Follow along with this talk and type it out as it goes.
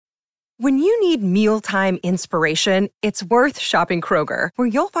When you need mealtime inspiration, it's worth shopping Kroger, where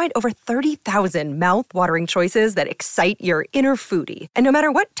you'll find over 30,000 mouth-watering choices that excite your inner foodie. And no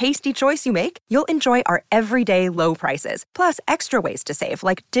matter what tasty choice you make, you'll enjoy our everyday low prices, plus extra ways to save,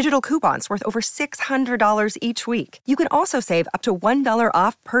 like digital coupons worth over $600 each week. You can also save up to $1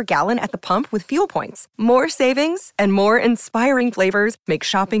 off per gallon at the pump with fuel points. More savings and more inspiring flavors make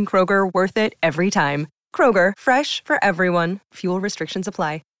shopping Kroger worth it every time. Kroger, fresh for everyone. Fuel restrictions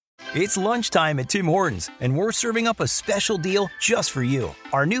apply. It's lunchtime at Tim Hortons, and we're serving up a special deal just for you.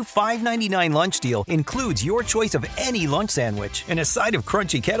 Our new $5.99 lunch deal includes your choice of any lunch sandwich and a side of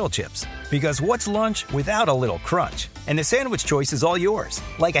crunchy kettle chips. Because what's lunch without a little crunch? And the sandwich choice is all yours,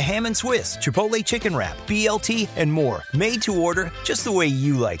 like a ham and Swiss, Chipotle chicken wrap, BLT, and more. Made to order just the way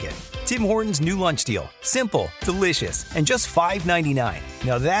you like it. Tim Hortons' new lunch deal. Simple, delicious, and just $5.99.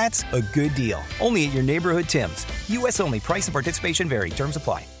 Now that's a good deal. Only at your neighborhood Tim's. U.S. only. Price and participation vary. Terms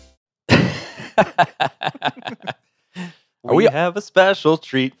apply. We have a special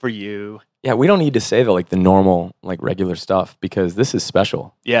treat for you. Yeah, we don't need to say the normal, regular stuff, because this is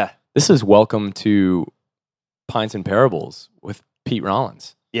special. Yeah. This is welcome to Pints and Parables with Pete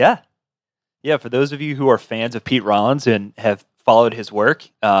Rollins. Yeah. Yeah, for those of you who are fans of Pete Rollins and have followed his work,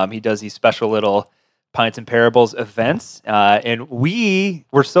 he does these special little Pints and Parables events. And we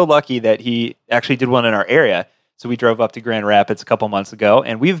were so lucky that he actually did one in our area. So we drove up to Grand Rapids a couple months ago,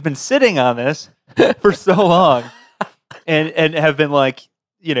 and we've been sitting on this for so long and have been chomping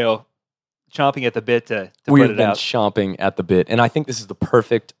at the bit to put it out. We've been chomping at the bit. And I think this is the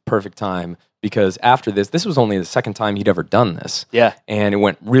perfect time, because after this was only the second time he'd ever done this. Yeah. And it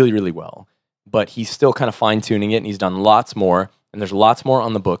went really, really well. But he's still kind of fine-tuning it, and he's done lots more, and there's lots more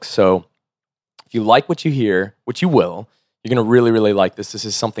on the books. So if you like what you hear, which you will, you're going to really, really like this. This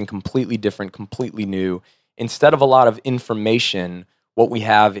is something completely different, completely new. Instead of a lot of information, what we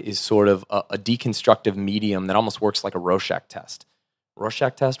have is sort of a deconstructive medium that almost works like a Rorschach test.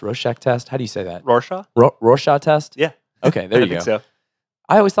 Rorschach test? How do you say that? Rorschach? Rorschach test? Yeah. Okay, there you go. I think so.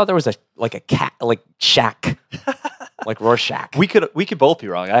 I always thought there was a cat, shack, like Rorschach. We could both be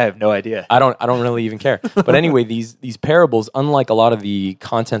wrong. I have no idea. I don't really even care. But anyway, these parables, unlike a lot of the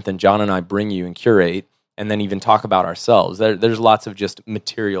content that John and I bring you and curate, and then even talk about ourselves, there's lots of just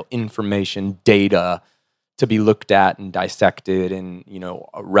material, information, data to be looked at and dissected and,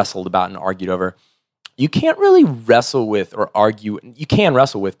 wrestled about and argued over. You can't really wrestle with or argue. You can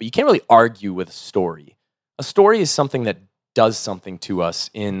wrestle with, but you can't really argue with a story. A story is something that does something to us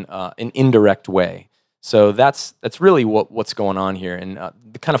in an indirect way. So that's really what's going on here. And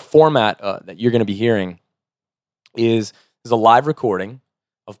the kind of format that you're going to be hearing is a live recording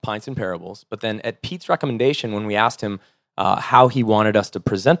of Pints and Parables. But then at Pete's recommendation, when we asked him how he wanted us to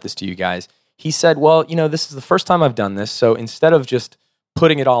present this to you guys, he said, well, this is the first time I've done this, so instead of just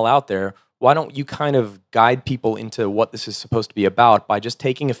putting it all out there, why don't you kind of guide people into what this is supposed to be about by just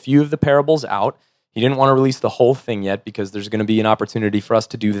taking a few of the parables out. He didn't want to release the whole thing yet because there's going to be an opportunity for us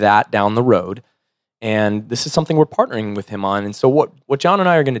to do that down the road. And this is something we're partnering with him on. And so what John and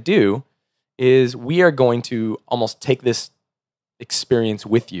I are going to do is we are going to almost take this experience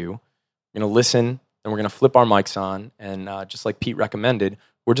with you. We're going to listen, and we're going to flip our mics on, and just like Pete recommended,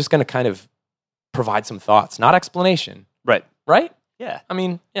 we're just going to kind of provide some thoughts, not explanation. Right? Yeah. I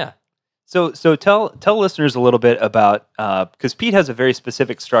mean, yeah. So tell listeners a little bit about, because Pete has a very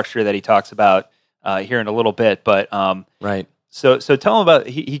specific structure that he talks about here in a little bit, but right. So tell him about,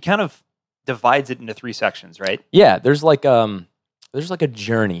 he kind of divides it into 3 sections, right? Yeah, there's like a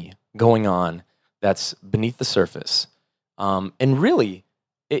journey going on that's beneath the surface. And really,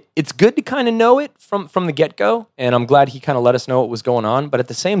 it's good to kind of know it from the get-go, and I'm glad he kind of let us know what was going on, but at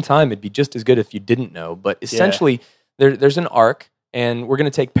the same time, it'd be just as good if you didn't know. But essentially, there's an arc, and we're going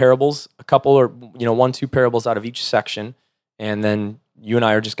to take parables, a couple or 1, 2 parables out of each section, and then you and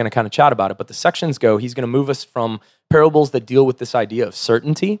I are just going to kind of chat about it. But the sections go, he's going to move us from parables that deal with this idea of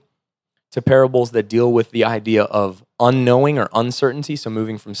certainty to parables that deal with the idea of unknowing or uncertainty, so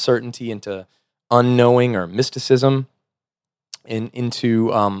moving from certainty into unknowing or mysticism, into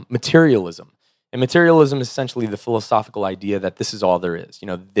materialism. And materialism is essentially the philosophical idea that this is all there is.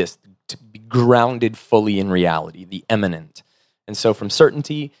 This, to be grounded fully in reality, the immanent. And so from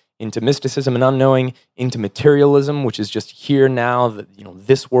certainty into mysticism and unknowing, into materialism, which is just here now,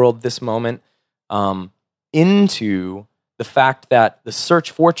 this world, this moment, into the fact that the search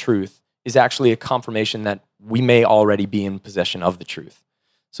for truth is actually a confirmation that we may already be in possession of the truth.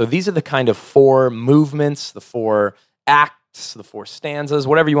 So these are the kind of 4 movements, the 4 acts, the 4 stanzas,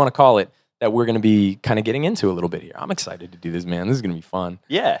 whatever you want to call it, that we're going to be kind of getting into a little bit here. I'm excited to do this, man. This is going to be fun.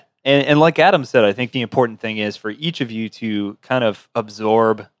 Yeah. And like Adam said, I think the important thing is for each of you to kind of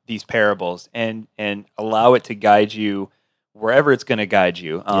absorb these parables and allow it to guide you wherever it's going to guide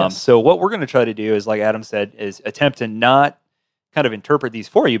you. So what we're going to try to do is, like Adam said, is attempt to not kind of interpret these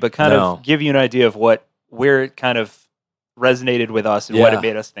for you, but kind of give you an idea of where it kind of resonated with us and what it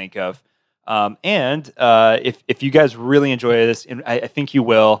made us think of. And if you guys really enjoy this, and I think you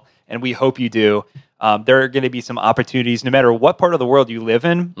will, and we hope you do, there are going to be some opportunities, no matter what part of the world you live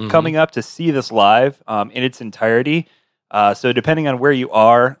in, coming up to see this live in its entirety. So depending on where you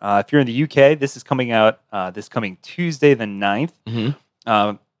are, if you're in the UK, this is coming out this coming Tuesday the 9th,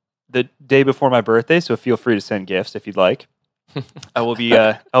 the day before my birthday, so feel free to send gifts if you'd like. I'll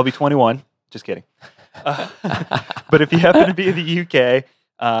be 21. Just kidding. But if you happen to be in the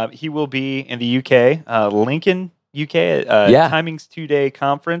UK, he will be in the UK, Lincoln, UK, Timings 2-day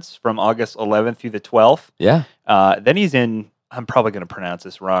conference from August 11th through the 12th. Yeah. Then he's in, I'm probably going to pronounce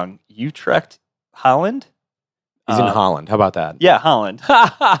this wrong, Utrecht, Holland? He's in Holland. How about that? Yeah, Holland.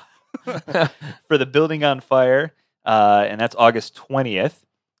 For the Building on Fire, and that's August 20th.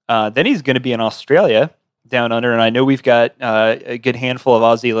 Then he's going to be in Australia, down under, and I know we've got a good handful of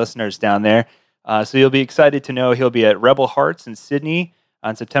Aussie listeners down there. So you'll be excited to know he'll be at Rebel Hearts in Sydney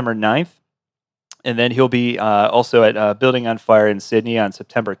on September 9th. And then he'll be also at Building on Fire in Sydney on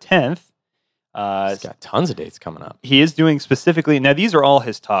September 10th. He's got tons of dates coming up. He is doing specifically, now these are all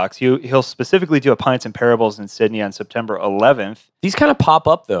his talks. He'll specifically do a Pints and Parables in Sydney on September 11th. These kind of pop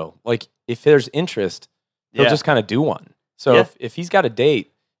up though. Like if there's interest, he'll just kind of do one. So if he's got a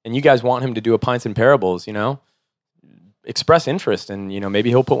date and you guys want him to do a Pints and Parables, express interest and, maybe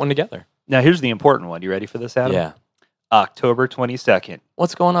he'll put one together. Now here's the important one. You ready for this, Adam? Yeah. October 22nd.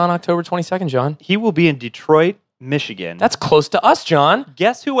 What's going on October 22nd, John? He will be in Detroit, Michigan. That's close to us, John.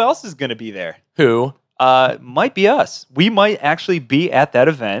 Guess who else is going to be there? Who? Might be us. We might actually be at that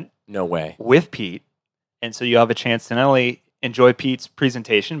event. No way. With Pete. And so you'll have a chance to not only enjoy Pete's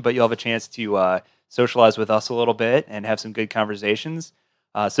presentation, but you'll have a chance to socialize with us a little bit and have some good conversations.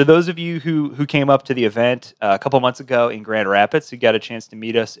 So those of you who came up to the event a couple months ago in Grand Rapids, who got a chance to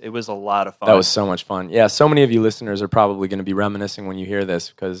meet us, it was a lot of fun. That was so much fun. Yeah, so many of you listeners are probably going to be reminiscing when you hear this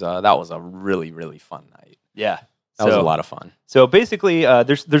because that was a really, really fun night. Yeah. That was a lot of fun. So basically,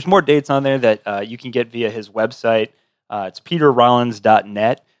 there's more dates on there that you can get via his website. It's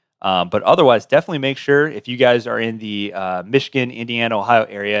peterrollins.net. But otherwise, definitely make sure if you guys are in the Michigan, Indiana, Ohio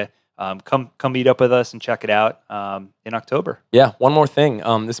area, come meet up with us and check it out in October. Yeah, one more thing.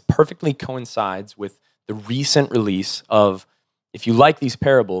 This perfectly coincides with the recent release of, if you like these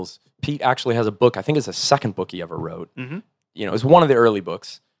parables, Pete actually has a book. I think it's the second book he ever wrote. Mm-hmm. It's one of the early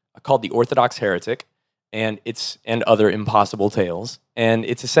books called The Orthodox Heretic, and Other Impossible Tales. And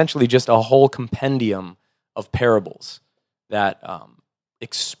it's essentially just a whole compendium of parables that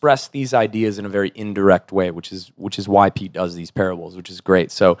express these ideas in a very indirect way, which is why Pete does these parables, which is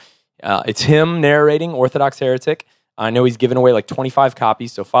great. So it's him narrating Orthodox Heretic. I know he's given away like 25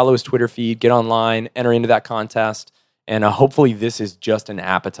 copies, so follow his Twitter feed, get online, enter into that contest, and hopefully this is just an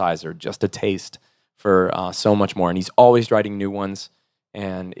appetizer, just a taste for so much more. And he's always writing new ones,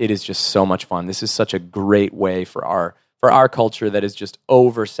 and it is just so much fun. This is such a great way for our culture that is just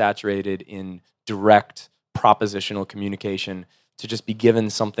oversaturated in direct propositional communication to just be given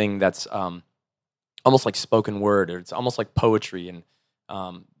something that's almost like spoken word, or it's almost like poetry, and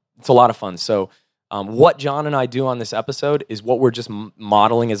it's a lot of fun. So what John and I do on this episode is what we're just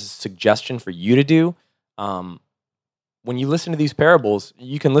modeling as a suggestion for you to do. When you listen to these parables,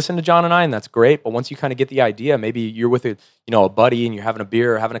 you can listen to John and I, and that's great. But once you kind of get the idea, maybe you're with a buddy and you're having a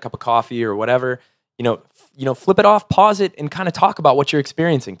beer or having a cup of coffee or whatever, flip it off, pause it, and kind of talk about what you're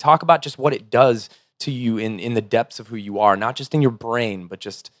experiencing. Talk about just what it does to you in the depths of who you are, not just in your brain, but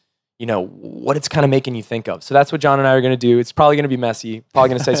just what it's kind of making you think of. So that's what John and I are going to do. It's probably going to be messy, probably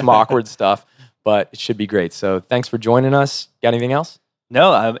going to say some awkward stuff, but it should be great. So thanks for joining us. Got anything else?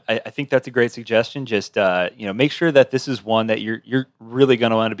 No, I think that's a great suggestion. Just make sure that this is one that you're really going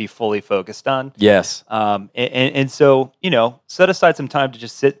to want to be fully focused on. Yes. And so set aside some time to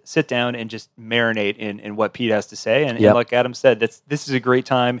just sit down and just marinate in what Pete has to say. And like Adam said, this is a great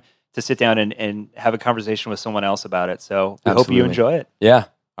time to sit down and have a conversation with someone else about it. So I hope you enjoy it. Yeah.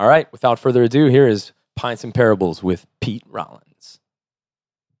 All right. Without further ado, here is Pints and Parables with Pete Rollins.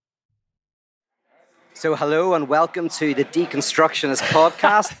 So hello and welcome to the Deconstructionist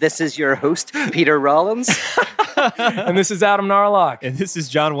Podcast. This is your host, Peter Rollins. And this is Adam Narlock. And this is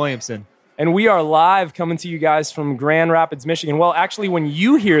John Williamson. And we are live coming to you guys from Grand Rapids, Michigan. Well, actually, when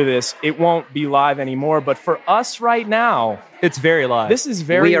you hear this, it won't be live anymore. But for us right now, it's very live. This is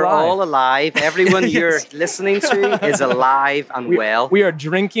very live. We are all alive. Everyone you're listening to is alive and well. We are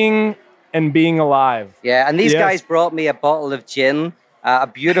drinking and being alive. Yeah, and these guys brought me a bottle of gin a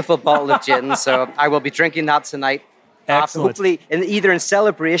beautiful bottle of gin. So I will be drinking that tonight. Excellent. Hopefully, either in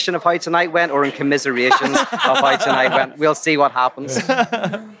celebration of how tonight went or in commiserations of how tonight went. We'll see what happens.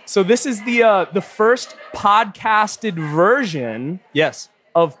 So this is the first podcasted version Yes.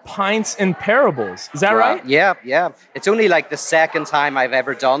 of Pints and Parables. Is that right? Yeah. It's only like the second time I've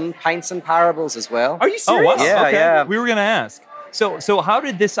ever done Pints and Parables as well. Are you serious? Oh, wow. Yeah, okay. yeah. We were going to ask. So how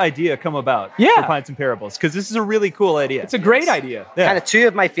did this idea come about Yeah. for Pints and Parables? Because this is a really cool idea. It's a great idea. Yeah. Kind of two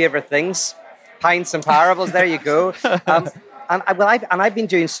of my favorite things, Pints and Parables. There you go. I've been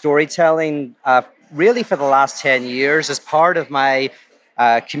doing storytelling really for the last 10 years as part of my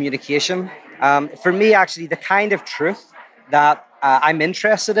communication. For me, actually, the kind of truth that I'm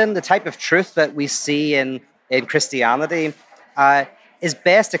interested in, the type of truth that we see in Christianity, is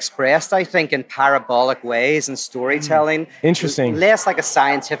best expressed, I think, in parabolic ways and storytelling. Interesting. Less like a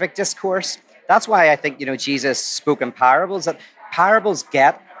scientific discourse. That's why I think, Jesus spoke in parables, that parables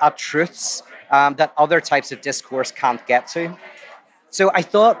get at truths that other types of discourse can't get to. So I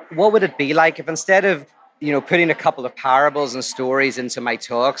thought, what would it be like if instead of, putting a couple of parables and stories into my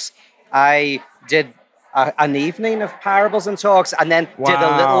talks, I did an evening of parables and talks and then did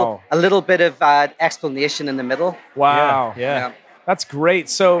a little bit of explanation in the middle. Wow. Yeah. That's great.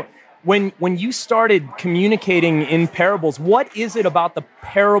 So when you started communicating in parables, what is it about the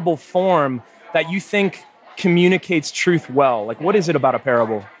parable form that you think communicates truth well? Like, what is it about a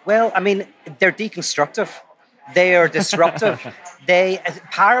parable? Well, I mean, they're deconstructive. They are disruptive.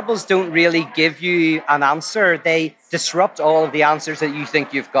 Parables don't really give you an answer. They disrupt all of the answers that you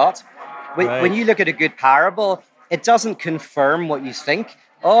think you've got. When you look at a good parable, it doesn't confirm what you think.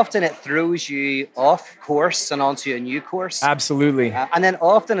 Often it throws you off course and onto a new course. Absolutely. And then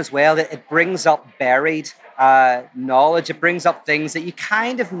often as well, it brings up buried knowledge. It brings up things that you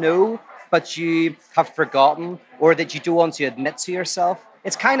kind of know, but you have forgotten or that you don't want to admit to yourself.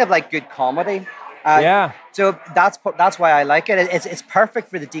 It's kind of like good comedy. So that's why I like it. It's perfect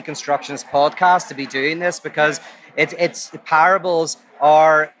for the Deconstructionist podcast to be doing this because it's parables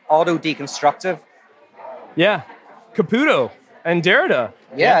are auto-deconstructive. Yeah. Caputo and Derrida.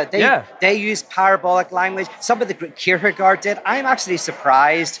 They use parabolic language. Some of the great Kierkegaard did. I'm actually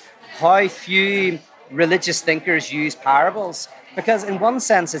surprised how few religious thinkers use parables. Because in one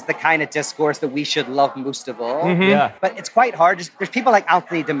sense, it's the kind of discourse that we should love most of all. Mm-hmm. Yeah. But it's quite hard. There's people like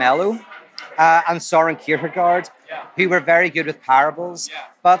Anthony de Mello and Soren Kierkegaard who were very good with parables.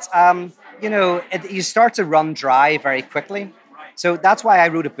 But, you start to run dry very quickly. So that's why I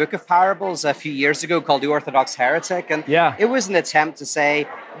wrote a book of parables a few years ago called The Orthodox Heretic. And it was an attempt to say,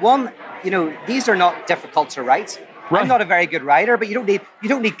 one, these are not difficult to write. Right. I'm not a very good writer, but you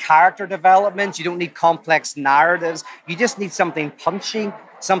don't need character development. You don't need complex narratives. You just need something punchy,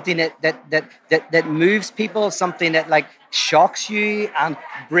 something that moves people, something that like shocks you and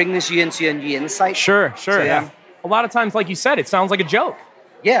brings you into a new insight. Sure. So, A lot of times, like you said, it sounds like a joke.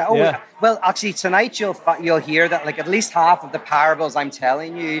 Yeah. Well, actually, tonight you'll hear that like at least half of the parables I'm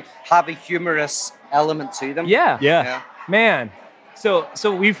telling you have a humorous element to them. Yeah. Man.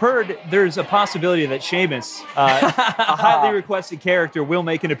 So we've heard there's a possibility that Seamus, a highly requested character, will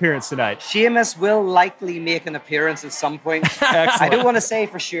make an appearance tonight. Seamus will likely make an appearance at some point. I don't want to say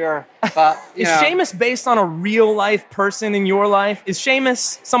for sure, but Is Seamus based on a real life person in your life? Is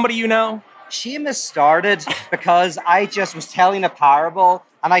Seamus somebody you know? Seamus started because I just was telling a parable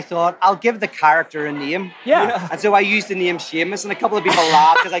and I thought, I'll give the character a name. Yeah. And so I used the name Seamus and a couple of people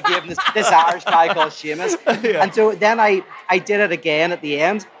laughed because I gave him this Irish guy called Seamus. Yeah. And so then I did it again at the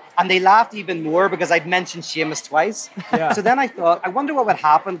end and they laughed even more because I'd mentioned Seamus twice. Yeah. So then I thought, I wonder what would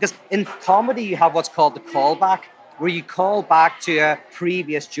happen because in comedy you have what's called the callback, where you call back to a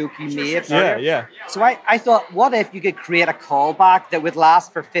previous joke you made. Yeah. So I thought, what if you could create a callback that would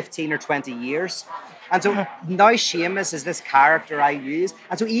last for 15 or 20 years? And so now Seamus is this character I use.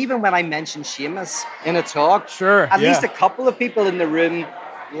 And so even when I mention Seamus in a talk, at least a couple of people in the room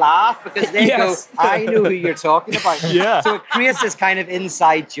laugh because they go, I know who you're talking about. So it creates this kind of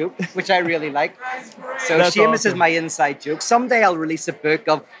inside joke, which I really like. So that's Seamus awesome. Is my inside joke. Someday I'll release a book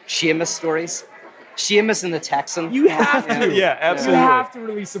of Seamus stories. Seamus and the Texan. You have to. Yeah, absolutely. You have to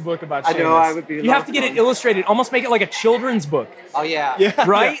release a book about Seamus. I know, I would be. You have to get it illustrated, almost make it like a children's book. Oh yeah.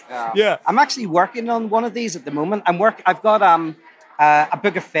 Right? Yeah. I'm actually working on one of these at the moment. I've got a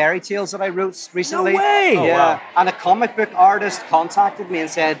book of fairy tales that I wrote recently. No way. Yeah. Oh, wow. And a comic book artist contacted me and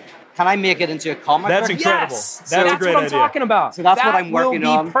said, "Can I make it into a comic That's book?" incredible. Yes. That's a great what I'm idea. talking about. So that's what I'm working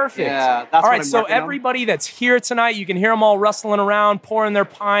on. on. Will be perfect. Yeah, that's all what right, I'm so working on. everybody that's here tonight, you can hear them all rustling around, pouring their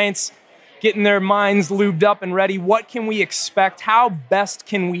pints. getting their minds lubed up and ready, what can we expect? How best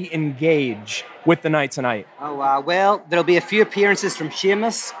can we engage with the night tonight? Oh, well, there'll be a few appearances from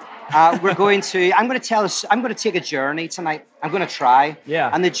Seamus. I'm going to take a journey tonight. I'm going to try.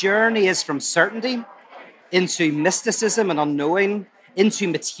 Yeah. And the journey is from certainty into mysticism and unknowing, into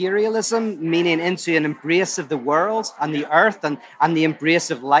materialism, meaning into an embrace of the world and the earth and the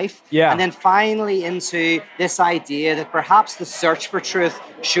embrace of life. Yeah. And then finally into this idea that perhaps the search for truth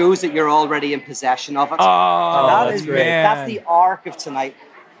shows that you're already in possession of it. Oh, That's great. That's the arc of tonight.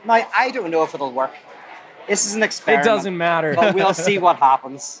 Now, I don't know if it'll work. This is an experiment. It doesn't matter. But we'll see what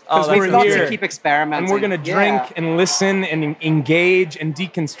happens. Because We've we're got here. to keep experimenting. And we're going to drink and listen and engage and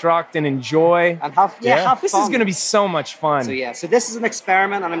deconstruct and enjoy. And have fun. This is going to be so much fun. So this is an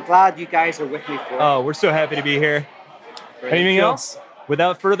experiment, and I'm glad you guys are with me for it. Oh, we're so happy to be here. Anything else?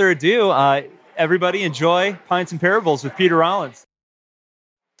 Without further ado, everybody enjoy Pints and Parables with Peter Rollins.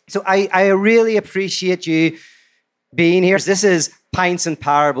 So I really appreciate you being here. This is Pints and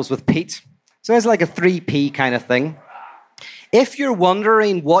Parables with Pete. So it's like a 3P kind of thing. If you're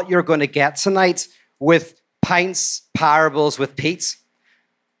wondering what you're going to get tonight with Pints Parables with Pete,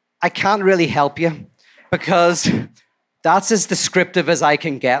 I can't really help you because that's as descriptive as I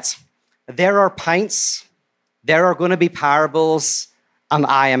can get. There are pints, there are going to be parables, and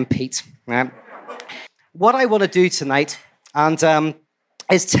I am Pete. Right? What I want to do tonight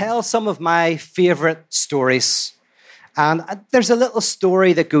is tell some of my favorite stories. And there's a little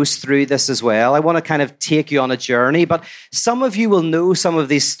story that goes through this as well. I want to kind of take you on a journey, but some of you will know some of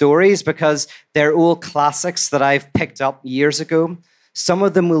these stories because they're old classics that I've picked up years ago. Some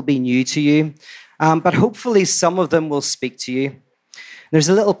of them will be new to you, but hopefully some of them will speak to you. There's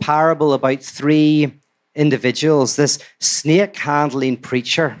a little parable about 3 individuals, this snake-handling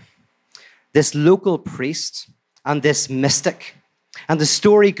preacher, this local priest, and this mystic. And the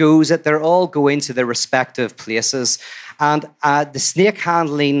story goes that they're all going to their respective places. And the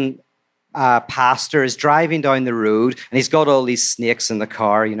snake-handling pastor is driving down the road, and he's got all these snakes in the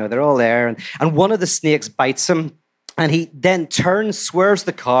car. You know, they're all there. And one of the snakes bites him, and he then swerves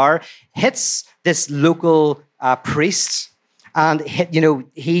the car, hits this local priest, and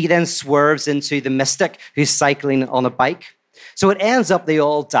he then swerves into the mystic who's cycling on a bike. So it ends up they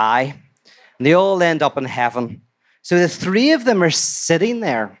all die, and they all end up in heaven. So the 3 of them are sitting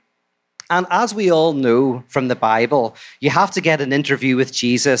there. And as we all know from the Bible, you have to get an interview with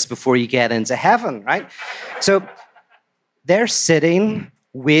Jesus before you get into heaven, right? So they're sitting,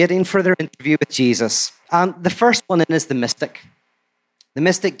 waiting for their interview with Jesus. And the first one in is the mystic. The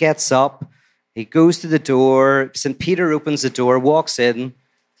mystic gets up, he goes to the door, St. Peter opens the door, walks in,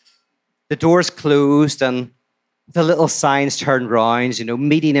 the door's closed, and the little signs turn round,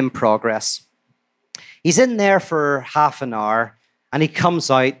 meeting in progress. He's in there for half an hour, and he comes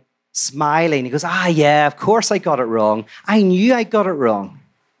out smiling. He goes, yeah, of course I got it wrong. I knew I got it wrong,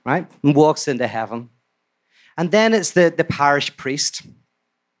 right? And walks into heaven. And then it's the parish priest.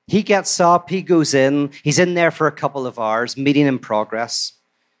 He gets up, he goes in. He's in there for a couple of hours, meeting in progress.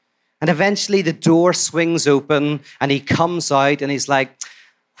 And eventually the door swings open, and he comes out, and he's like,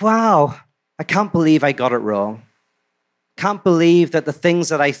 wow, I can't believe I got it wrong. Can't believe that the things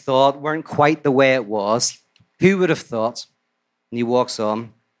that I thought weren't quite the way it was. Who would have thought? And he walks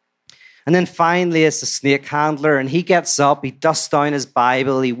on. And then finally it's the snake handler, and he gets up, he dusts down his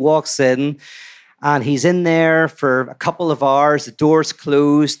Bible, he walks in, and he's in there for a couple of hours. The door's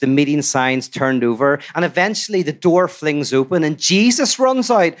closed, the meeting signs turned over, and eventually the door flings open, and Jesus runs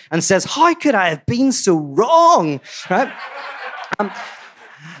out and says, how could I have been so wrong? Right?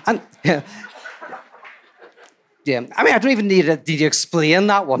 Yeah, I mean, I don't even need to explain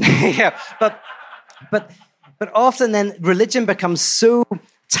that one. Yeah, but often then religion becomes so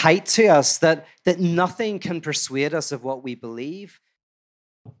tight to us that nothing can persuade us of what we believe.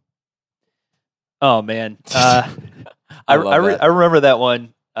 Oh man, I remember that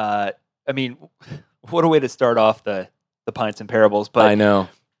one. I mean, what a way to start off the Pints and Parables. But I know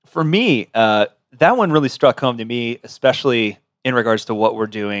for me, that one really struck home to me, especially in regards to what we're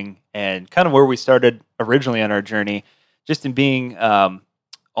doing and kind of where we started originally on our journey, just in being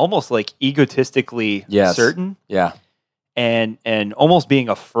almost like egotistically certain. Yeah. And almost being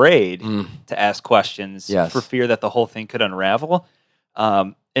afraid to ask questions for fear that the whole thing could unravel.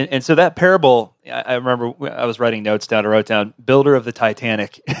 And so that parable, I remember I was writing notes down. I wrote down builder of the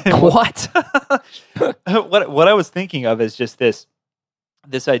Titanic. What? what I was thinking of is just this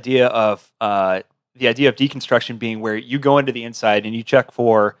idea of the idea of deconstruction being where you go into the inside and you check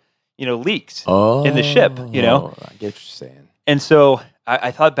for leaks in the ship. I get what you're saying. And so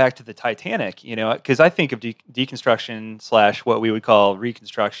I thought back to the Titanic, because I think of deconstruction / what we would call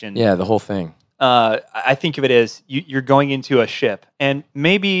reconstruction. Yeah, the whole thing. I think of it as you're going into a ship, and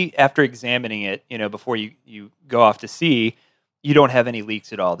maybe after examining it, before you go off to sea, you don't have any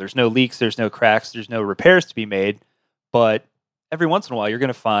leaks at all. There's no leaks, there's no cracks, there's no repairs to be made. But every once in a while, you're going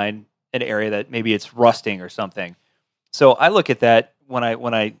to find an area that maybe it's rusting or something. So I look at that when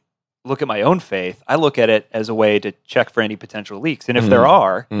I look at my own faith. I look at it as a way to check for any potential leaks, and if there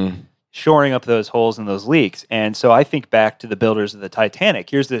are, shoring up those holes and those leaks. And so I think back to the builders of the Titanic.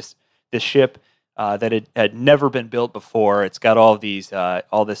 Here's this ship that had never been built before. It's got all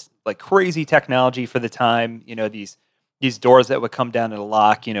this like crazy technology for the time. These doors that would come down and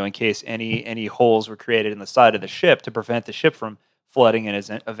lock, in case any holes were created in the side of the ship to prevent the ship from flooding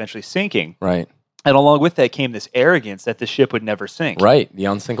and eventually sinking. Right. And along with that came this arrogance that the ship would never sink. Right. The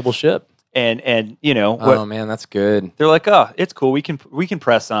unsinkable ship. And oh man, that's good. They're like, oh, it's cool. We can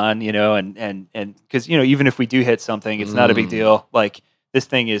press on, and because even if we do hit something, it's not a big deal. Like this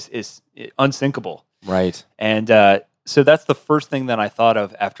thing is unsinkable. Right. And so that's the first thing that I thought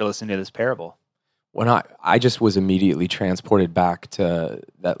of after listening to this parable. When I just was immediately transported back to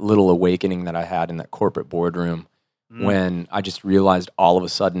that little awakening that I had in that corporate boardroom when I just realized all of a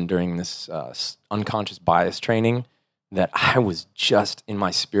sudden during this unconscious bias training that I was just in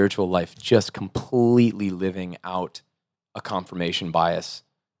my spiritual life just completely living out a confirmation bias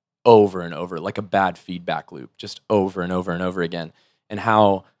over and over, like a bad feedback loop, just over and over and over again, and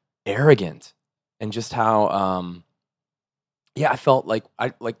how arrogant and just how I felt like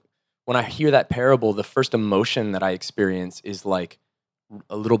when I hear that parable, the first emotion that I experience is like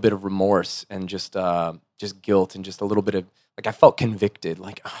a little bit of remorse and just guilt and just a little bit of like I felt convicted.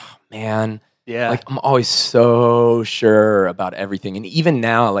 Like, oh man, yeah. Like I'm always so sure about everything, and even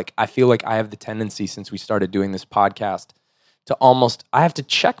now, like I feel like I have the tendency since we started doing this podcast to I have to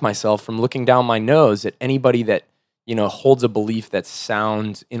check myself from looking down my nose at anybody that holds a belief that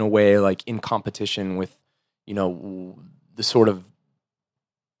sounds in a way like in competition with the sort of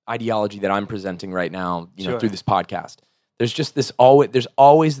ideology that I'm presenting right now, Sure. through this podcast. There's just there's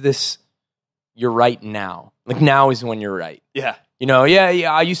always this, you're right now. Like now is when you're right. Yeah.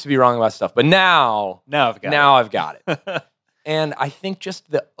 I used to be wrong about stuff, but now I've got it. And I think just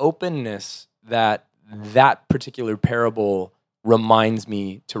the openness that particular parable reminds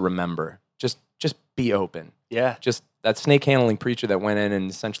me to remember. Just be open. Yeah. Just that snake handling preacher that went in and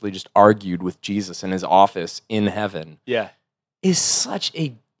essentially just argued with Jesus in his office in heaven. Yeah. Is such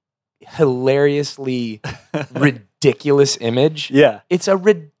a hilariously ridiculous image. Yeah. It's a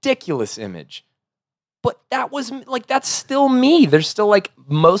ridiculous image. But that's still me. There's still like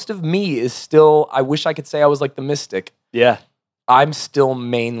most of me is still, I wish I could say I was like the mystic. Yeah. I'm still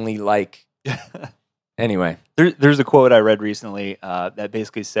mainly like, anyway. There's a quote I read recently that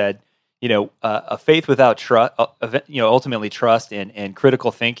basically said, a faith without trust, ultimately trust and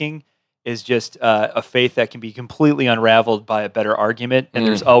critical thinking is just a faith that can be completely unraveled by a better argument, and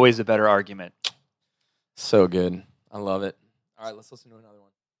there's always a better argument. So good. I love it. All right, let's listen to another one.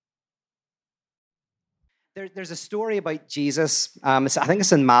 There's a story about Jesus, I think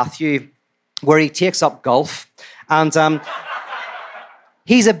it's in Matthew, where he takes up golf. And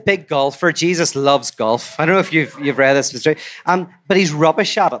he's a big golfer. Jesus loves golf. I don't know if you've read this story, but he's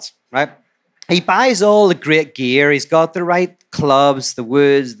rubbish at it, right? He buys all the great gear. He's got the right clubs, the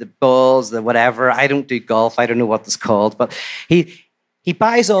woods, the balls, the whatever. I don't do golf. I don't know what it's called. But he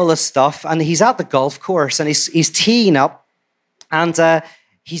buys all this stuff, and he's at the golf course, and he's teeing up, and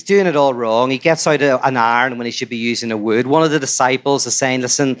he's doing it all wrong. He gets out an iron when he should be using a wood. One of the disciples is saying,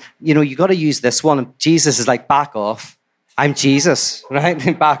 listen, you got to use this one. And Jesus is like, back off. I'm Jesus,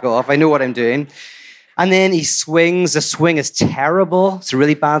 right? Back off. I know what I'm doing. And then he swings. The swing is terrible. It's a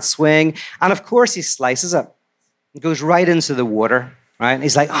really bad swing. And of course, he slices it. It goes right into the water, right? And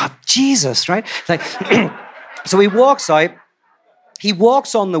he's like, oh, Jesus, right? Like, so he walks out. He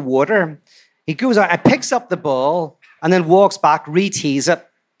walks on the water. He goes out and picks up the ball and then walks back, re-tees it,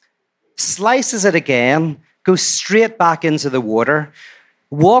 slices it again, goes straight back into the water,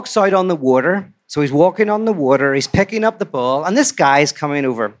 walks out on the water. So he's walking on the water. He's picking up the ball. And this guy's coming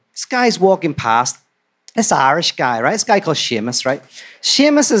over. This guy's walking past. This Irish guy, right? This guy called Seamus, right?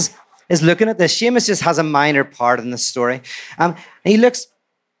 Seamus is looking at this. Seamus just has a minor part in this story. And he looks,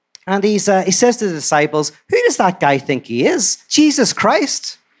 and he says to the disciples, who does that guy think he is? Jesus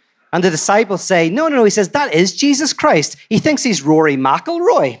Christ. And the disciples say, no. He says, that is Jesus Christ. He thinks he's Rory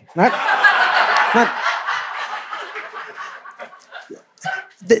McIlroy. Right?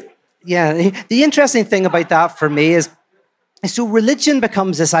 The interesting thing about that for me is And so religion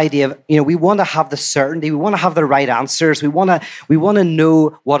becomes this idea of, we want to have the certainty, we want to have the right answers, we want to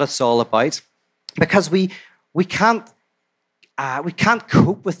know what it's all about, because we can't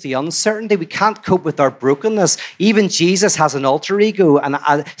cope with the uncertainty. We can't cope with our brokenness. Even Jesus has an alter ego and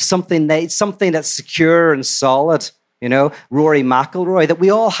something that's secure and solid. Rory McIlroy, that we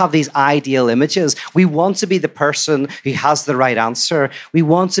all have these ideal images. We want to be the person who has the right answer. We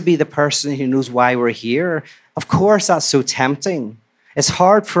want to be the person who knows why we're here. Of course, that's so tempting. It's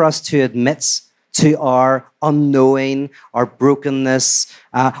hard for us to admit to our unknowing, our brokenness.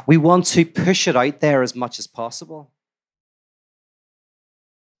 We want to push it out there as much as possible.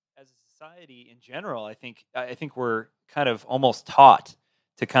 As a society in general, I think we're kind of almost taught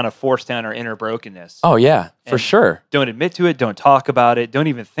to kind of force down our inner brokenness. Oh yeah, for sure. Don't admit to it, don't talk about it, don't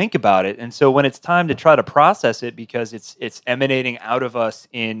even think about it. And so when it's time to try to process it, because it's emanating out of us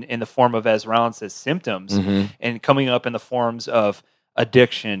in the form of, as Rollins says, symptoms, and coming up in the forms of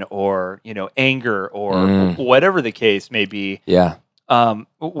addiction or, anger or whatever the case may be. Yeah.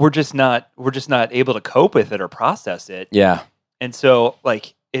 We're just not able to cope with it or process it. Yeah. And so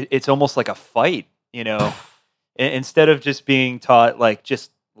like it's almost like a fight, instead of just being taught, like, just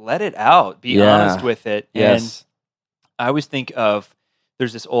let it out, be honest with it. Yes. And I always think of,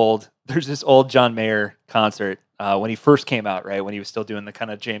 there's this old John Mayer concert when he first came out, right? When he was still doing the kind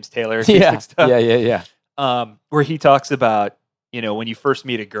of James Taylor stuff. Yeah. Where he talks about, when you first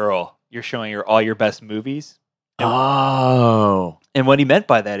meet a girl, you're showing her all your best movies. And what he meant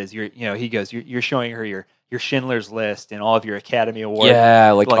by that is he goes, you're showing her your Schindler's List and all of your Academy Awards.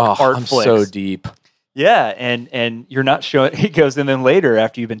 Yeah, like art I'm flicks. so deep. Yeah, and you're not showing. He goes, and then later,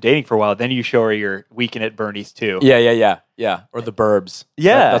 after you've been dating for a while, then you show her your Weekend at Bernie's too. Yeah. Or The Burbs.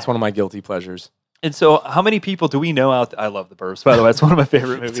 Yeah, that's one of my guilty pleasures. And so, how many people do we know out there? I love The Burbs, by the way. It's one of my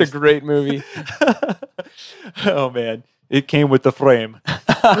favorite movies. It's a great movie. Oh man, it came with the frame.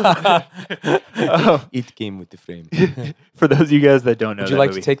 It came with the frame. For those of you guys that don't know, would you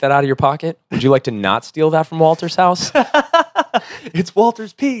like to take that out of your pocket? Would you like to not steal that from Walter's house? It's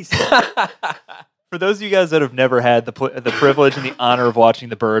Walter's piece. For those of you guys that have never had the privilege and the honor of watching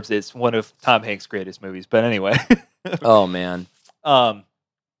The Burbs, it's one of Tom Hanks' greatest movies. But anyway. Oh, man.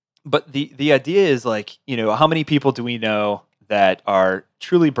 But the idea is, like, how many people do we know that are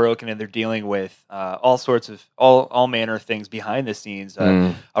truly broken and they're dealing with all sorts of, all manner of things behind the scenes,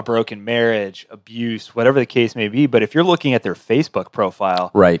 a broken marriage, abuse, whatever the case may be. But if you're looking at their Facebook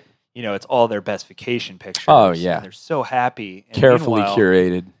profile, right, it's all their best vacation pictures. Oh, yeah. And they're so happy. And carefully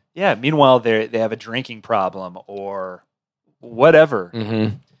curated. Yeah, meanwhile, they have a drinking problem or whatever.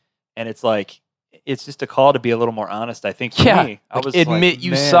 Mm-hmm. And it's like, it's just a call to be a little more honest, I think, for me. I was admit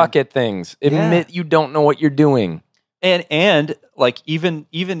you suck at things. Admit you don't know what you're doing. And like, even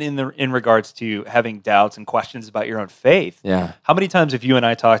in regards to having doubts and questions about your own faith. Yeah. How many times have you and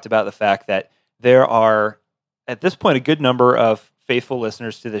I talked about the fact that there are, at this point, a good number of faithful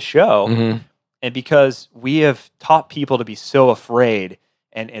listeners to the show. Mm-hmm. And because we have taught people to be so afraid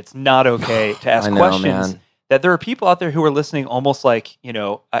and it's not okay to ask questions, that there are people out there who are listening almost like,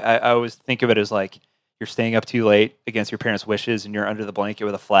 I always think of it as like you're staying up too late against your parents' wishes and you're under the blanket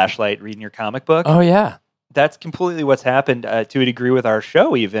with a flashlight reading your comic book. Oh, yeah. That's completely what's happened to a degree with our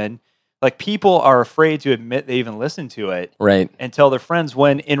show even. Like, people are afraid to admit they even listen to it. Right. And tell their friends,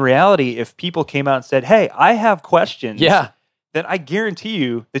 when in reality, if people came out and said, hey, I have questions. Yeah. Then I guarantee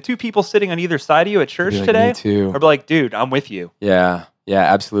you the two people sitting on either side of you at church like, today me too. are like, dude, I'm with you. Yeah. Yeah,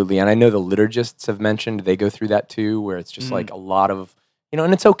 absolutely. And I know the liturgists have mentioned they go through that too, where it's just like a lot of,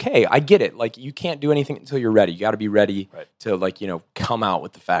 and it's okay. I get it. Like, you can't do anything until you're ready. You got to be ready to, like, come out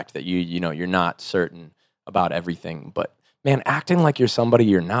with the fact that you're not certain about everything. But man, acting like you're somebody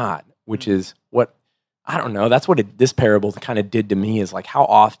you're not, which is what, I don't know, that's what this parable kind of did to me, is like, how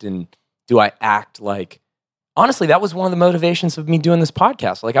often do I act like, honestly, that was one of the motivations of me doing this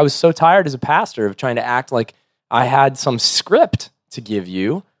podcast. Like, I was so tired as a pastor of trying to act like I had some script to give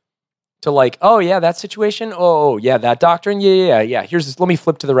you to, like, oh yeah, that situation. Oh yeah, that doctrine. Yeah. Here's this. Let me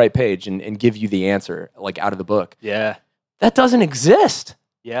flip to the right page and give you the answer, like, out of the book. Yeah. That doesn't exist.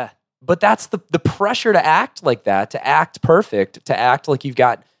 Yeah. But that's the pressure to act like that, to act perfect, to act like you've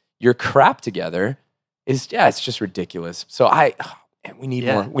got your crap together is, it's just ridiculous. So we need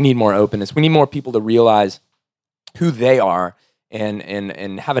more. We need more openness. We need more people to realize who they are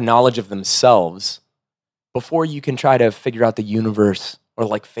and have a knowledge of themselves before you can try to figure out the universe or,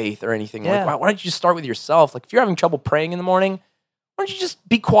 like, faith or anything. Yeah. Like, why don't you just start with yourself? Like, if you're having trouble praying in the morning, why don't you just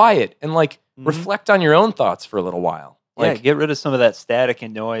be quiet and, like, reflect on your own thoughts for a little while? Like, get rid of some of that static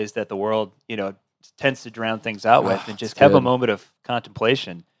and noise that the world, tends to drown things out with, and just have a moment of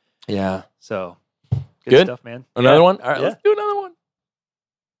contemplation. Yeah. So, Good stuff, man. Another one? All right, Yeah. let's do another one.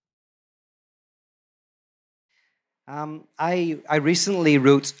 I recently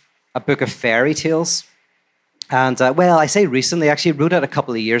wrote a book of fairy tales. And, well, I say recently, I actually wrote it a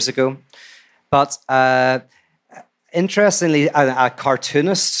couple of years ago. But interestingly, a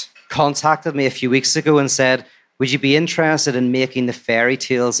cartoonist contacted me a few weeks ago and said, would you be interested in making the fairy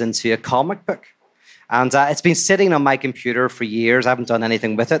tales into a comic book? And it's been sitting on my computer for years. I haven't done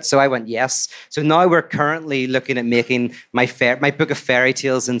anything with it. So I went, yes. So now we're currently looking at making my book of fairy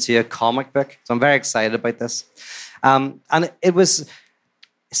tales into a comic book. So I'm very excited about this. And it was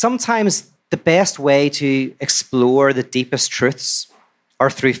sometimes the best way to explore the deepest truths are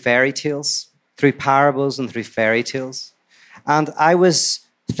through fairy tales, through parables and through fairy tales. And I was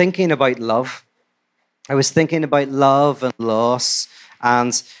thinking about love. I was thinking about love and loss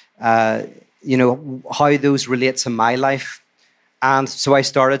and, how those relate to my life. And so I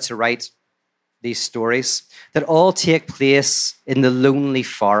started to write these stories that all take place in the lonely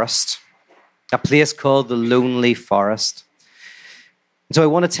forest, a place called the Lonely Forest. So I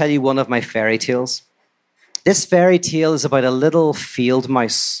want to tell you one of my fairy tales. This fairy tale is about a little field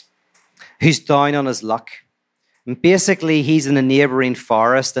mouse who's down on his luck. And basically, he's in a neighboring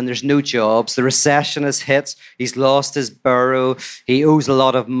forest and there's no jobs. The recession has hit. He's lost his burrow. He owes a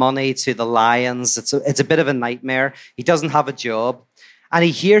lot of money to the lions. It's a bit of a nightmare. He doesn't have a job. And he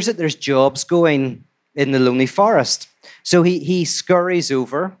hears that there's jobs going in the Lonely Forest. So he scurries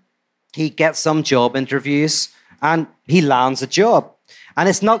over. He gets some job interviews and he lands a job. And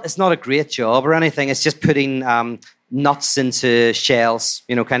it's not a great job or anything. It's just putting nuts into shells,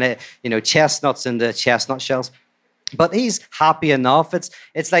 chestnuts into chestnut shells. But he's happy enough.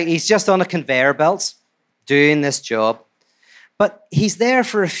 It's like he's just on a conveyor belt doing this job. But he's there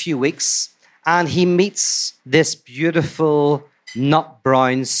for a few weeks and he meets this beautiful nut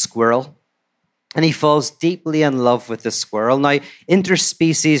brown squirrel. And he falls deeply in love with the squirrel. Now,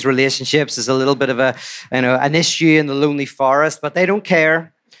 interspecies relationships is a little bit of an issue in the Lonely Forest, but they don't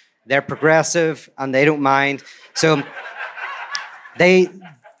care. They're progressive and they don't mind. So they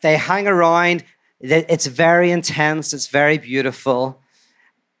hang around. It's very intense. It's very beautiful.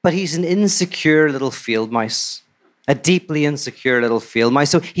 But he's an insecure little field mouse, a deeply insecure little field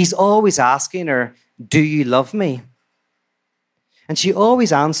mouse. So he's always asking her, do you love me? And she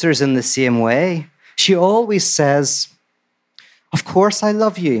always answers in the same way. She always says, of course I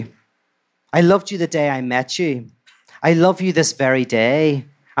love you. I loved you the day I met you. I love you this very day.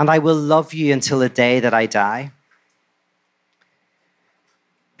 And I will love you until the day that I die.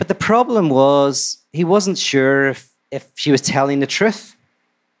 But the problem was, he wasn't sure if she was telling the truth.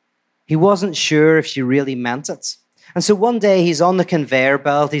 He wasn't sure if she really meant it. And so one day he's on the conveyor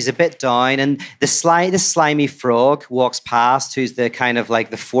belt, he's a bit down, and this slimy frog walks past, who's the kind of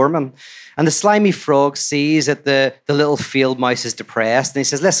like the foreman. And the slimy frog sees that the little field mouse is depressed, and he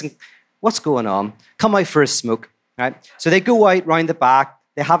says, listen, what's going on? Come out for a smoke. Right? So they go out round the back,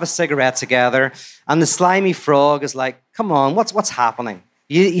 they have a cigarette together, and the slimy frog is like, come on, what's happening?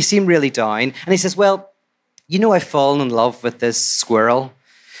 You seem really down. And he says, well, I've fallen in love with this squirrel.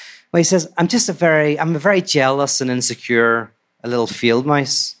 Well, he says, I'm a very jealous and insecure a little field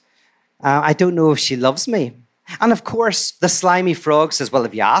mouse. I don't know if she loves me. And of course, the slimy frog says, well,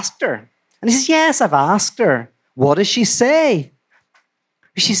 have you asked her? And he says, yes, I've asked her. What does she say?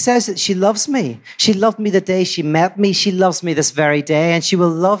 She says that she loves me. She loved me the day she met me. She loves me this very day, and she will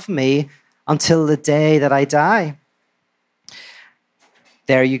love me until the day that I die.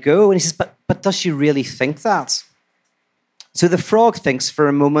 There you go. And he says, but does she really think that? So the frog thinks for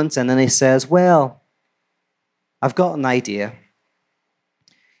a moment, and then he says, well, I've got an idea.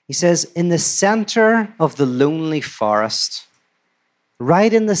 He says, in the center of the lonely forest,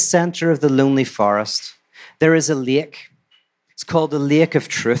 right in the center of the lonely forest, there is a lake. It's called the Lake of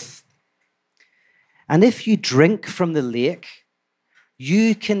Truth. And if you drink from the lake,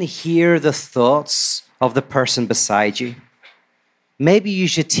 you can hear the thoughts of the person beside you. Maybe you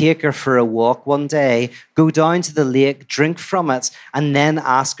should take her for a walk one day, go down to the lake, drink from it, and then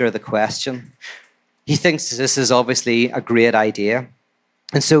ask her the question. He thinks this is obviously a great idea.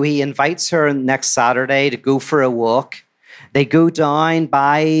 And so he invites her next Saturday to go for a walk. They go down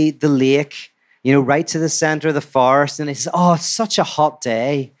by the lake, right to the center of the forest. And he says, oh, it's such a hot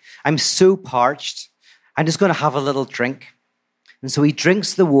day. I'm so parched. I'm just going to have a little drink. And so he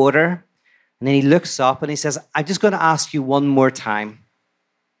drinks the water. And then he looks up and he says, I'm just going to ask you one more time.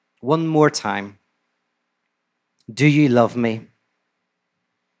 One more time. Do you love me?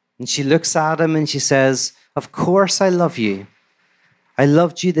 And she looks at him and she says, of course I love you. I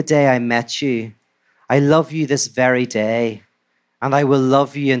loved you the day I met you. I love you this very day. And I will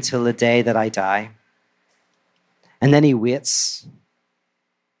love you until the day that I die. And then he waits.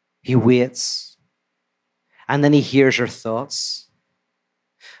 He waits. And then he hears her thoughts.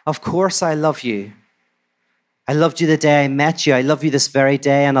 Of course I love you. I loved you the day I met you. I love you this very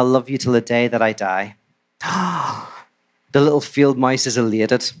day, and I'll love you till the day that I die. The little field mouse is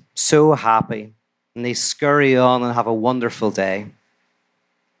elated, so happy. And they scurry on and have a wonderful day.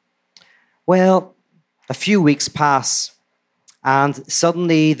 Well, a few weeks pass, and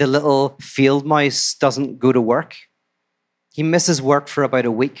suddenly the little field mouse doesn't go to work. He misses work for about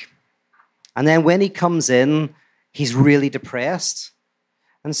a week. And then when he comes in, he's really depressed.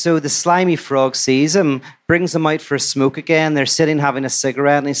 And so the slimy frog sees him, brings him out for a smoke again. They're sitting having a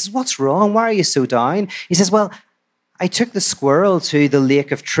cigarette, and he says, "What's wrong? Why are you so down?" He says, "Well, I took the squirrel to the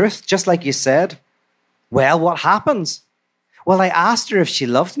lake of truth, just like you said." "Well, what happened?" "Well, I asked her if she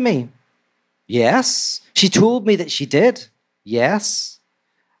loved me." "Yes." "She told me that she did." "Yes."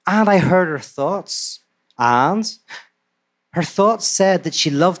 "And I heard her thoughts." "And?" "Her thoughts said that she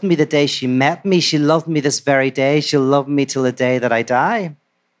loved me the day she met me. She loved me this very day. She'll love me till the day that I die."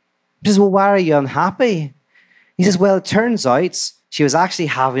 He says, "Well, why are you unhappy?" He says, "Well, it turns out she was actually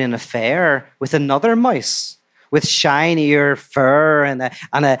having an affair with another mouse with shinier fur and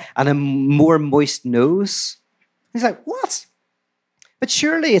a more moist nose." He's like, "What? But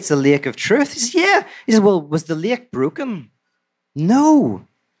surely it's a lake of truth." He says, "Yeah." He says, "Well, was the lake broken?" "No."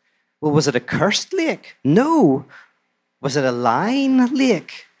 "Well, was it a cursed lake?" "No." "Was it a lying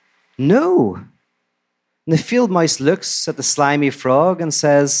lake?" "No." And the field mouse looks at the slimy frog and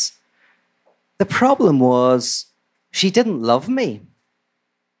says, "The problem was she didn't love me.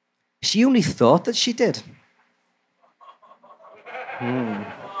 She only thought that she did."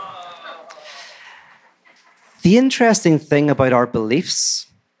 The interesting thing about our beliefs,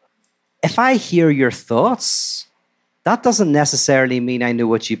 if I hear your thoughts, that doesn't necessarily mean I know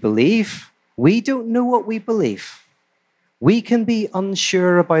what you believe. We don't know what we believe. We can be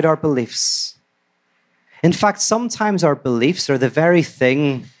unsure about our beliefs. In fact, sometimes our beliefs are the very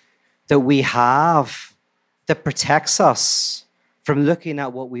thing that we have that protects us from looking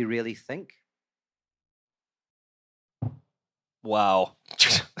at what we really think. Wow.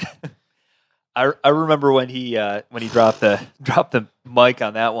 I remember when he dropped the mic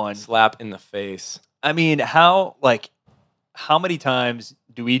on that one. Slap in the face. I mean, how many times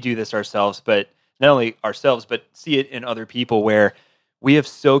do we do this ourselves? But not only ourselves, but see it in other people where we have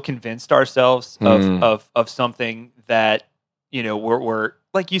so convinced ourselves of something that, you know, we're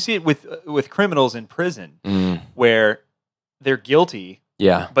like, you see it with criminals in prison where they're guilty.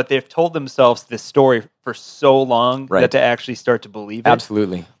 Yeah. But they've told themselves this story for so long that they actually start to believe it.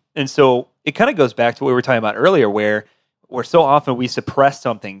 Absolutely. And so it kind of goes back to what we were talking about earlier, where so often we suppress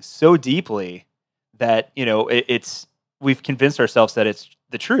something so deeply that, you know, we've convinced ourselves that it's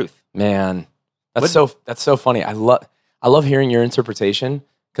the truth. Man, that's so funny. I love hearing your interpretation,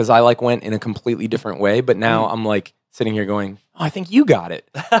 because I went in a completely different way, but now I'm sitting here going, "Oh, I think you got it."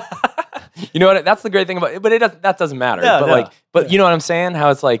 You know what? That's the great thing about it, but that doesn't matter. But you know what I'm saying?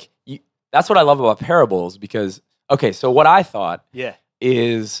 How it's that's what I love about parables, because okay, so what I thought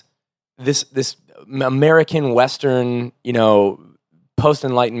is this American Western, you know,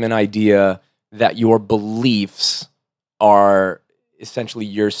 post-Enlightenment idea that your beliefs are essentially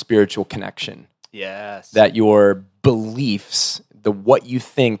your spiritual connection. Yes. That your beliefs, what you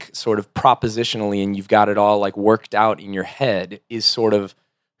think sort of propositionally, and you've got it all worked out in your head, is sort of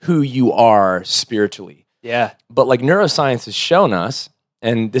who you are spiritually. Yeah. But neuroscience has shown us,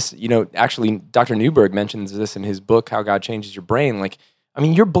 and this, you know, actually Dr. Newberg mentions this in his book, How God Changes Your Brain.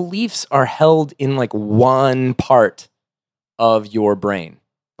 Your beliefs are held in one part of your brain,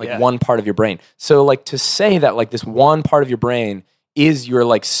 one part of your brain. So to say that this one part of your brain is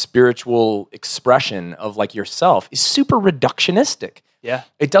your spiritual expression of yourself is super reductionistic. Yeah.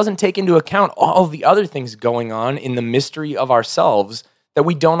 It doesn't take into account all the other things going on in the mystery of ourselves that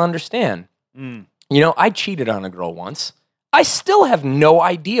we don't understand. You know, I cheated on a girl once. I still have no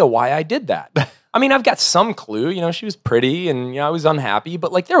idea why I did that. I mean, I've got some clue. You know, she was pretty and, you know, I was unhappy,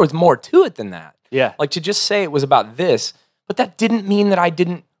 but there was more to it than that. Yeah. To just say it was about this, but that didn't mean that I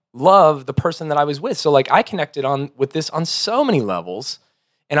didn't love the person that I was with. So I connected with this on so many levels.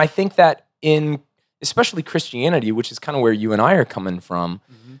 And I think that in especially Christianity, which is kind of where you and I are coming from,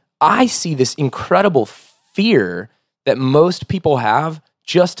 I see this incredible fear that most people have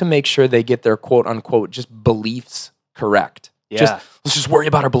just to make sure they get their quote unquote just beliefs correct. Yeah. Let's just worry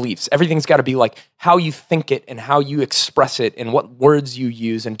about our beliefs. Everything's got to be how you think it and how you express it and what words you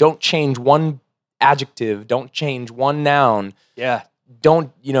use, and don't change one adjective, don't change one noun. Yeah.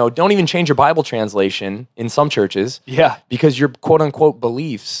 Don't even change your Bible translation in some churches. Yeah. Because your quote unquote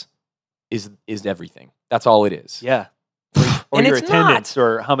beliefs is everything. That's all it is. Yeah. Or And your it's attendance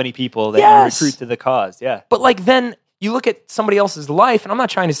or how many people that Yes. you recruit to the cause. Yeah. But like then you look at somebody else's life, and I'm not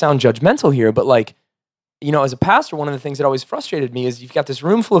trying to sound judgmental here, but like, you know, as a pastor, one of the things that always frustrated me is you've got this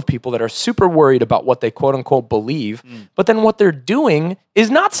room full of people that are super worried about what they quote unquote believe, but then what they're doing is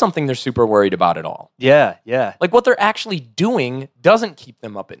not something they're super worried about at all. Yeah. Yeah. Like what they're actually doing doesn't keep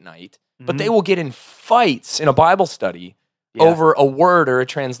them up at night, but they will get in fights in a Bible study over a word or a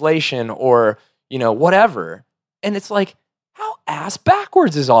translation or, you know, whatever. And it's like, how ass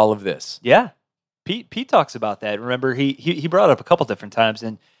backwards is all of this? Yeah. Pete talks about that. Remember, he brought it up a couple different times,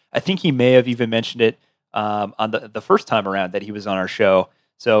 and I think he may have even mentioned it on the first time around that he was on our show.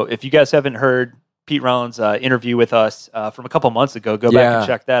 So if you guys haven't heard Pete Rollins' interview with us from a couple months ago, go back and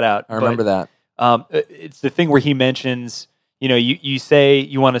check that out. I remember that. It's the thing where he mentions, you know, you say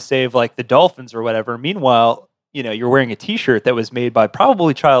you want to save like the dolphins or whatever. Meanwhile, you know, you're wearing a T-shirt that was made by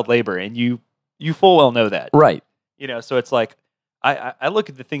probably child labor, and you full well know that. Right. You know, so it's like, I look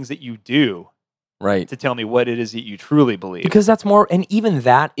at the things that you do Right. to tell me what it is that you truly believe. Because that's more, and even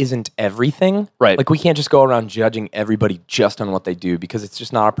that isn't everything. Right. Like we can't just go around judging everybody just on what they do because it's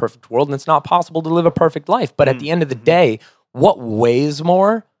just not a perfect world and it's not possible to live a perfect life. But at the end of the day, what weighs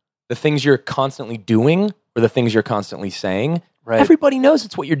more? The things you're constantly doing or the things you're constantly saying? Right. Everybody knows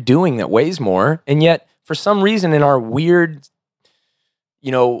it's what you're doing that weighs more. And yet, for some reason in our weird,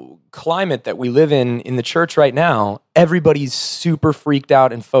 you know, climate that we live in the church right now, everybody's super freaked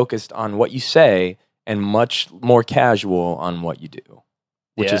out and focused on what you say and much more casual on what you do,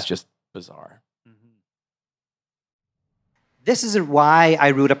 which is just bizarre. This is why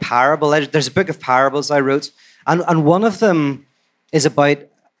I wrote a parable. There's a book of parables I wrote, and one of them is about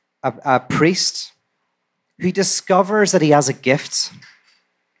a priest who discovers that he has a gift.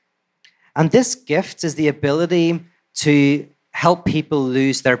 And this gift is the ability to help people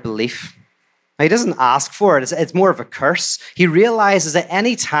lose their belief. Now, he doesn't ask for it. It's more of a curse. He realizes that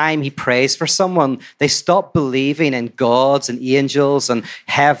any time he prays for someone, they stop believing in gods and angels and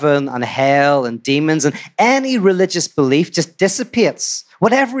heaven and hell and demons, and any religious belief just dissipates.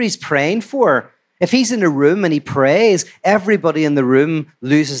 Whatever he's praying for, if he's in a room and he prays, everybody in the room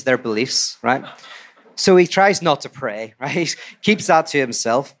loses their beliefs, right? So he tries not to pray, right? He keeps that to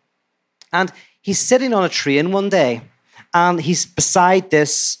himself. And he's sitting on a train one day, and he's beside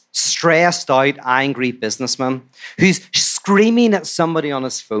this stressed out, angry businessman who's screaming at somebody on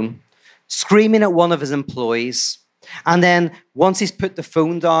his phone, screaming at one of his employees. And then once he's put the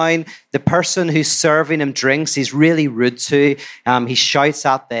phone down, the person who's serving him drinks, he's really rude to. He shouts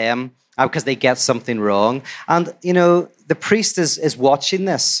at them because they get something wrong. And, you know, the priest is watching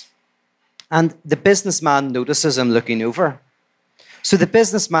this. And the businessman notices him looking over. So the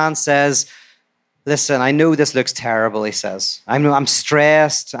businessman says, listen, I know this looks terrible, he says. I'm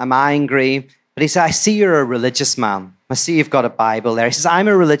stressed, I'm angry. But he says, I see you're a religious man. I see you've got a Bible there. He says, I'm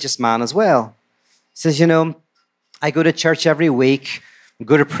a religious man as well. He says, you know, I go to church every week, I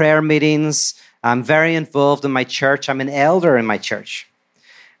go to prayer meetings, I'm very involved in my church, I'm an elder in my church.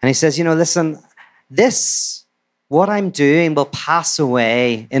 And he says, you know, listen, what I'm doing will pass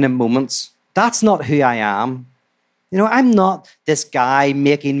away in a moment. That's not who I am. You know, I'm not this guy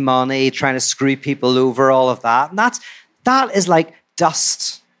making money, trying to screw people over, all of that. And that is like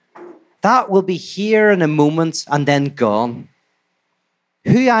dust. That will be here in a moment and then gone.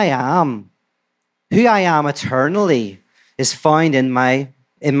 Who I am eternally is found in my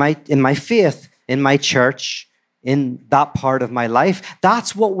faith, in my church, in that part of my life.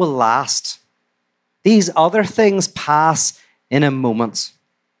 That's what will last. These other things pass in a moment.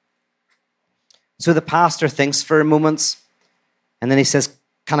 So the pastor thinks for a moment, and then he says,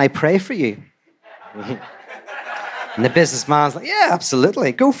 can I pray for you? And the businessman's like, yeah,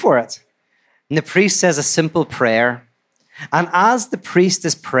 absolutely, go for it. And the priest says a simple prayer. And as the priest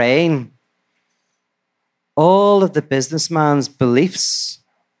is praying, all of the businessman's beliefs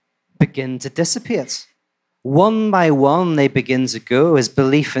begin to dissipate. One by one, they begin to go. His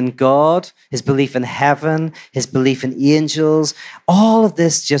belief in God, his belief in heaven, his belief in angels, all of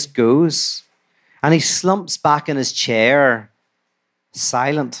this just goes. And he slumps back in his chair,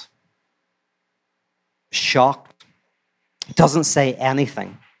 silent, shocked, doesn't say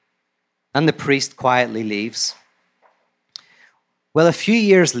anything. And the priest quietly leaves. Well, a few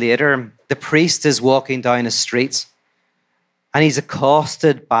years later, the priest is walking down a street and he's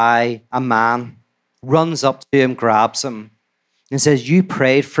accosted by a man, runs up to him, grabs him, and says, you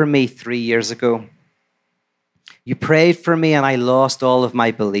prayed for me 3 years ago. You prayed for me and I lost all of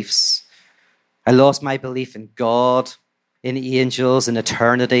my beliefs. I lost my belief in God, in angels, in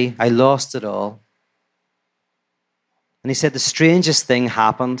eternity. I lost it all. And he said the strangest thing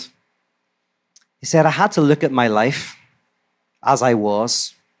happened. He said, I had to look at my life as I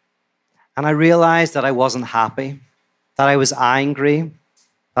was, and I realized that I wasn't happy, that I was angry,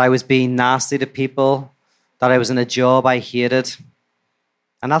 that I was being nasty to people, that I was in a job I hated,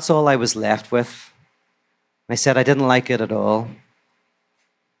 and that's all I was left with. I said I didn't like it at all.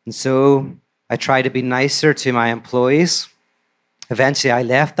 And so I tried to be nicer to my employees. Eventually, I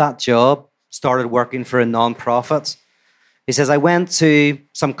left that job, started working for a nonprofit. He says, I went to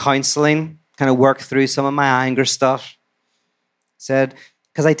some counseling, kind of worked through some of my anger stuff. He said,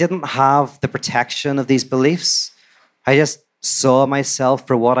 because I didn't have the protection of these beliefs, I just saw myself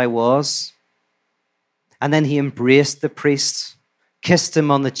for what I was. And then he embraced the priest, kissed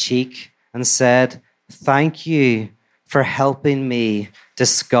him on the cheek, and said, thank you for helping me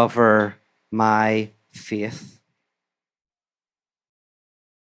discover my faith.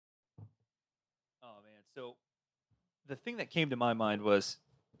 Oh man! So the thing that came to my mind was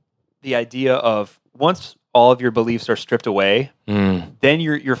the idea of once all of your beliefs are stripped away, then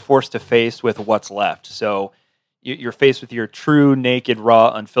you're forced to face with what's left. So you're faced with your true, naked,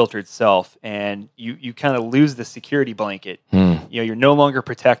 raw, unfiltered self, and you kind of lose the security blanket. You're no longer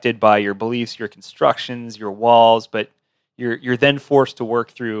protected by your beliefs, your constructions, your walls, but you're then forced to work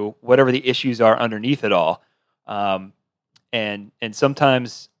through whatever the issues are underneath it all. And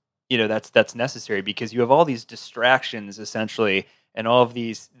sometimes that's necessary because you have all these distractions essentially, and all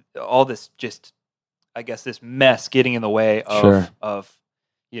this just, I guess, this mess getting in the way of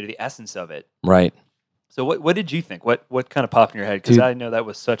the essence of it. Right. So what did you think? What kind of popped in your head? Because I know that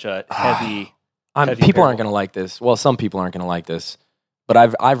was such a heavy people aren't going to like this. Well, some people aren't going to like this, but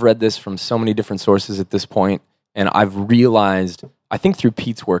I've read this from so many different sources at this point, and I've realized, I think through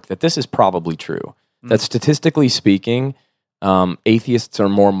Pete's work, that this is probably true. That statistically speaking, atheists are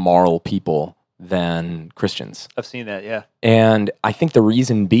more moral people than Christians. I've seen that, yeah. And I think the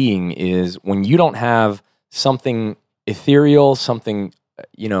reason being is when you don't have something ethereal, something,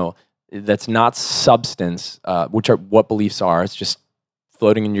 that's not substance, which are what beliefs are. It's just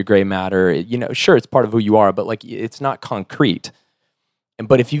floating in your gray matter. Sure, it's part of who you are, but it's not concrete.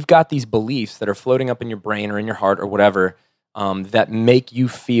 But if you've got these beliefs that are floating up in your brain or in your heart or whatever, that make you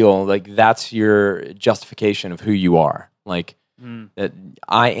feel like that's your justification of who you are, that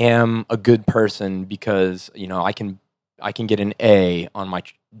I am a good person because I can get an A on my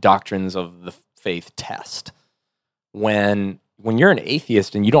doctrines of the faith test. When you're an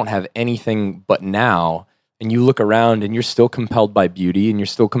atheist and you don't have anything but now, and you look around and you're still compelled by beauty, and you're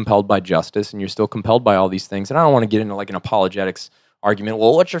still compelled by justice, and you're still compelled by all these things, and I don't want to get into an apologetics argument.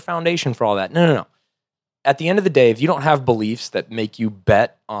 Well, what's your foundation for all that? No. At the end of the day, if you don't have beliefs that make you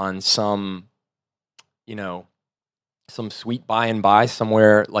bet on some sweet by and by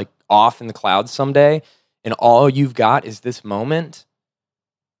somewhere off in the clouds someday, and all you've got is this moment,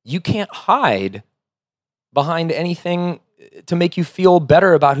 you can't hide behind anything to make you feel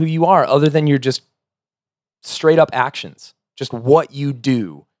better about who you are other than your just straight up actions. Just what you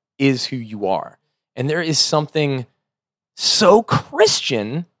do is who you are. And there is something so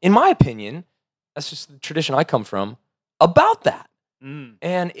Christian, in my opinion, that's just the tradition I come from, about that.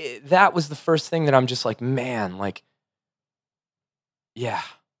 And that was the first thing that I'm just yeah.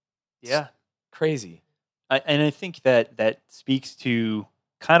 Crazy. And I think that speaks to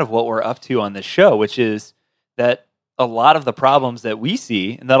kind of what we're up to on this show, which is that a lot of the problems that we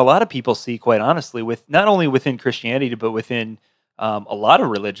see, and that a lot of people see, quite honestly, with not only within Christianity, but within a lot of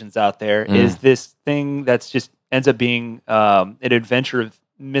religions out there, is this thing that's just ends up being an adventure of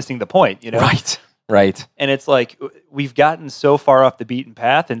missing the point, Right. And it's we've gotten so far off the beaten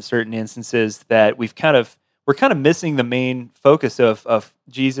path in certain instances that we're kind of missing the main focus of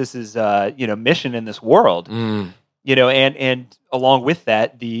Jesus's mission in this world. And along with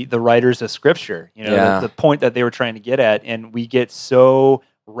that, the writers of Scripture, the point that they were trying to get at, and we get so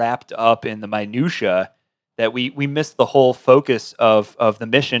wrapped up in the minutia that we miss the whole focus of the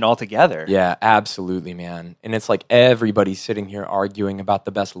mission altogether. Yeah, absolutely, man. And it's everybody's sitting here arguing about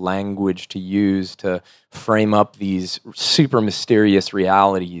the best language to use to frame up these super mysterious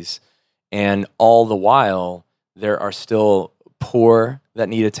realities, and all the while, there are still poor that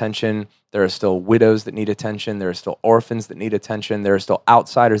need attention. There are still widows that need attention. There are still orphans that need attention. There are still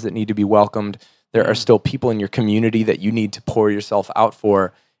outsiders that need to be welcomed. There are still people in your community that you need to pour yourself out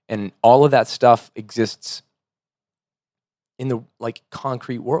for. And all of that stuff exists in the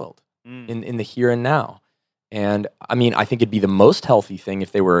concrete world, in the here and now. And I mean, I think it'd be the most healthy thing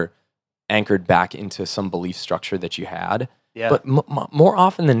if they were anchored back into some belief structure that you had. Yeah. But more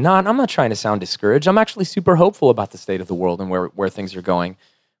often than not, I'm not trying to sound discouraged. I'm actually super hopeful about the state of the world and where things are going.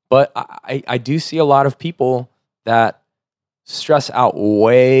 But I do see a lot of people that stress out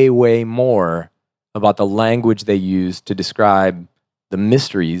way, way more about the language they use to describe the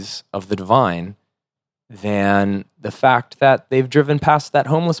mysteries of the divine than the fact that they've driven past that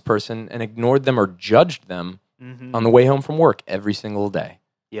homeless person and ignored them or judged them on the way home from work every single day.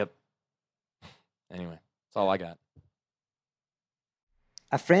 Yep. Anyway, that's all I got.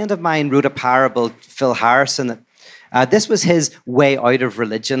 A friend of mine wrote a parable, Phil Harrison. This was his way out of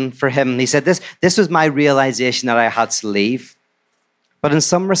religion for him. He said, this was my realization that I had to leave. But in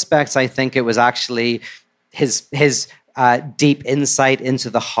some respects, I think it was actually his deep insight into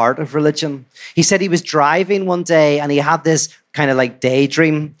the heart of religion. He said he was driving one day and he had this kind of like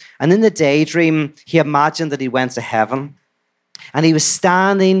daydream. And in the daydream, he imagined that he went to heaven. And he was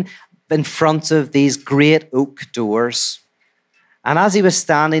standing in front of these great oak doors. And as he was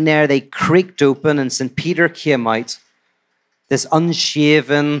standing there, they creaked open and St. Peter came out, this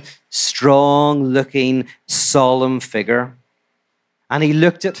unshaven, strong-looking, solemn figure. And he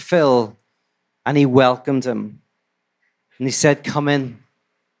looked at Phil and he welcomed him. And he said, "Come in."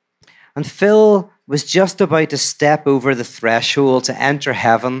 And Phil was just about to step over the threshold to enter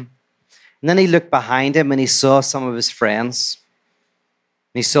heaven. And then he looked behind him and he saw some of his friends.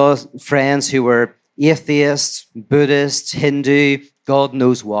 And he saw friends who were atheist, Buddhist, Hindu, God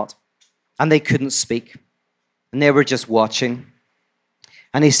knows what. And they couldn't speak. And they were just watching.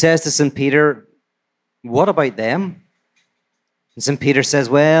 And he says to St. Peter, "What about them?" And St. Peter says,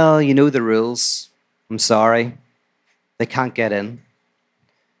 "Well, you know the rules. I'm sorry. They can't get in."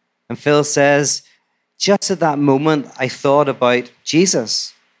 And Phil says, "Just at that moment, I thought about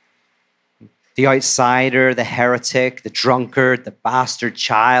Jesus. The outsider, the heretic, the drunkard, the bastard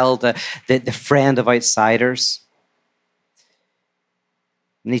child, the friend of outsiders."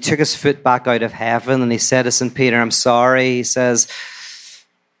 And he took his foot back out of heaven and he said to St. Peter, "I'm sorry." He says,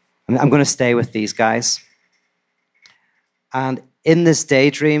 "I'm going to stay with these guys." And in this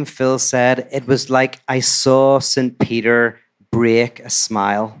daydream, Phil said, it was like I saw St. Peter break a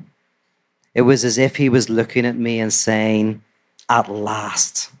smile. It was as if he was looking at me and saying, "At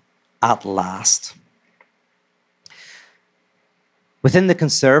last. At last." Within the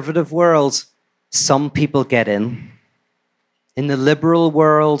conservative world, some people get in. In the liberal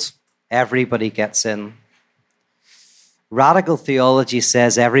world, everybody gets in. Radical theology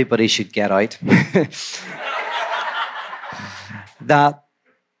says everybody should get out. That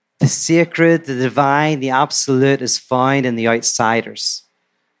the sacred, the divine, the absolute is found in the outsiders.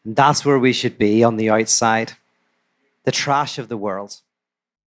 And that's where we should be, on the outside. The trash of the world.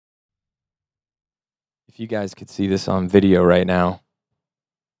 If you guys could see this on video right now,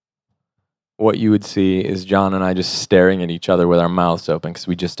 what you would see is John and I just staring at each other with our mouths open because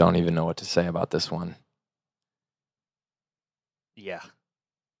we just don't even know what to say about this one. Yeah.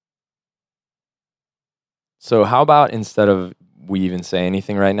 So how about instead of we even say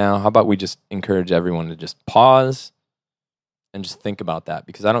anything right now, how about we just encourage everyone to just pause and just think about that?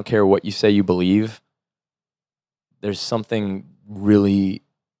 Because I don't care what you say you believe, there's something really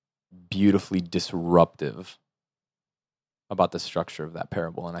beautifully disruptive about the structure of that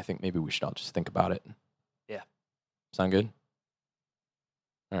parable, and I think maybe we should all just think about it. Yeah. Sound good?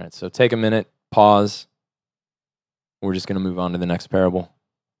 All right, so take a minute, pause. We're just going to move on to the next parable.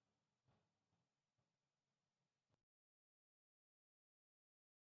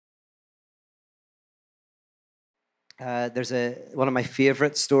 There's one of my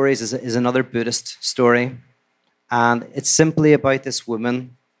favorite stories is another Buddhist story, and it's simply about this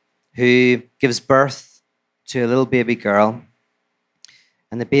woman who gives birth to a little baby girl,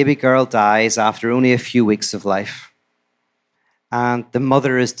 and the baby girl dies after only a few weeks of life, and the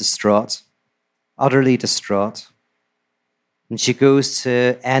mother is distraught, utterly distraught, and she goes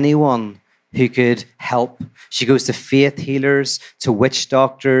to anyone who could help. She goes to faith healers, to witch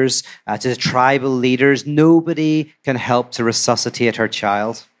doctors, to the tribal leaders. Nobody can help to resuscitate her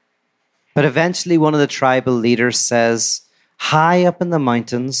child. But eventually one of the tribal leaders says, "High up in the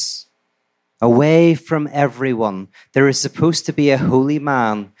mountains, away from everyone, there is supposed to be a holy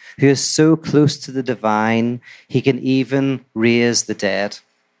man who is so close to the divine, he can even raise the dead.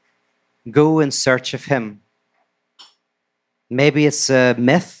 Go in search of him. Maybe it's a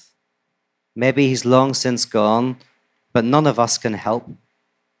myth. Maybe he's long since gone, but none of us can help."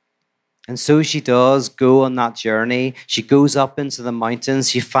 And so she does go on that journey. She goes up into the mountains.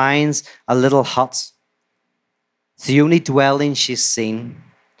 She finds a little hut. It's the only dwelling she's seen.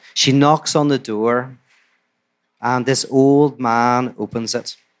 She knocks on the door, and this old man opens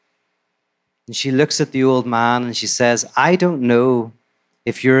it. And she looks at the old man and she says, "I don't know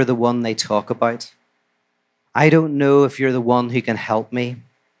if you're the one they talk about. I don't know if you're the one who can help me.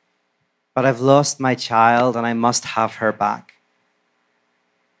 But I've lost my child and I must have her back."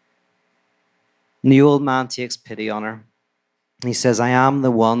 And the old man takes pity on her. And he says, I am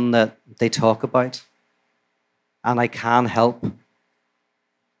the one that they talk about, and I can help.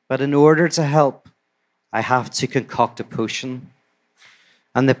 But in order to help, I have to concoct a potion.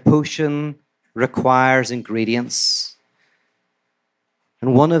 And the potion requires ingredients.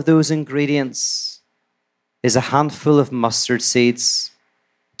 And one of those ingredients is a handful of mustard seeds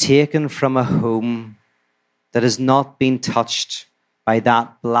taken from a home that has not been touched by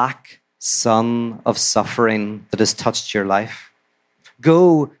that black sun of suffering that has touched your life.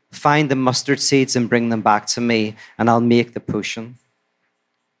 Go find the mustard seeds and bring them back to me, and I'll make the potion.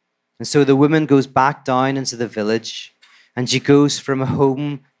 And so the woman goes back down into the village, and she goes from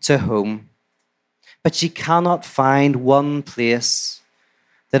home to home. But she cannot find one place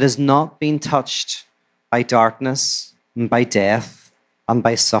that has not been touched by darkness and by death and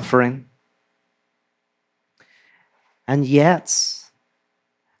by suffering. And yet,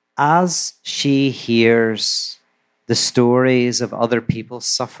 as she hears the stories of other people's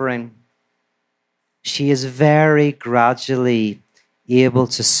suffering, she is very gradually able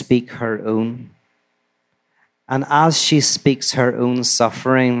to speak her own. And as she speaks her own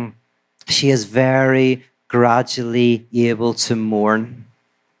suffering, she is very gradually able to mourn.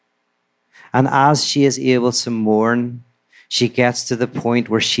 And as she is able to mourn, she gets to the point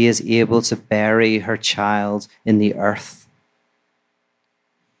where she is able to bury her child in the earth.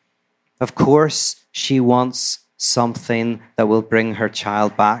 Of course, she wants something that will bring her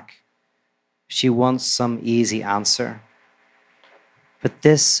child back. She wants some easy answer. But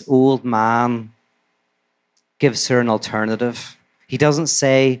this old man gives her an alternative. He doesn't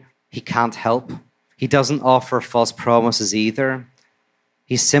say he can't help. He doesn't offer false promises either.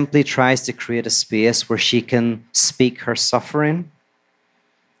 He simply tries to create a space where she can speak her suffering,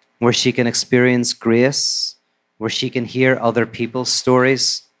 where she can experience grace, where she can hear other people's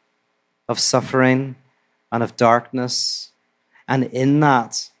stories of suffering and of darkness. And in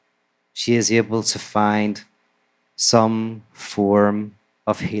that, she is able to find some form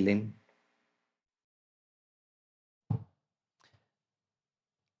of healing.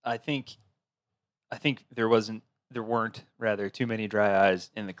 I think there weren't too many dry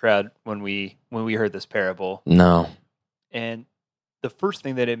eyes in the crowd when we heard this parable. No. And the first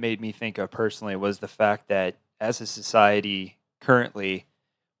thing that it made me think of personally was the fact that as a society currently,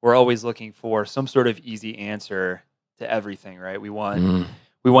 we're always looking for some sort of easy answer to everything, right? We want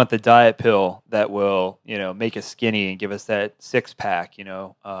the diet pill that will, make us skinny and give us that six pack,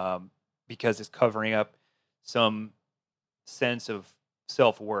 because it's covering up some sense of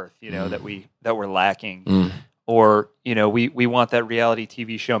self-worth, that we're lacking. Or, we want that reality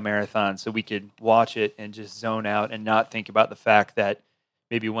TV show marathon so we could watch it and just zone out and not think about the fact that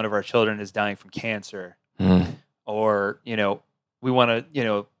maybe one of our children is dying from cancer. Or, we want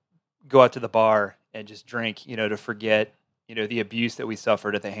to, go out to the bar and just drink, to forget, the abuse that we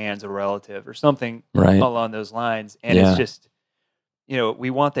suffered at the hands of a relative or something along those lines. And it's just, we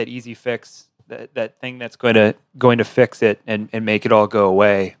want that easy fix, that thing that's going to fix it and make it all go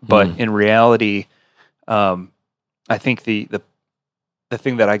away. But in reality, I think the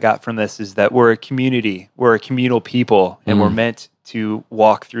thing that I got from this is that we're a community, we're a communal people, and we're meant to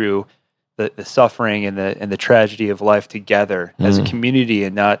walk through the suffering and the tragedy of life together as a community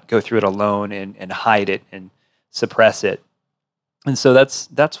and not go through it alone and hide it and suppress it. And so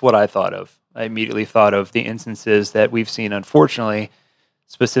that's what I thought of. I immediately thought of the instances that we've seen, unfortunately,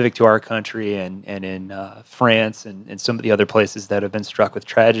 specific to our country and in France and some of the other places that have been struck with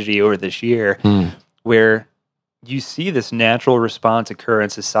tragedy over this year, where you see this natural response occur in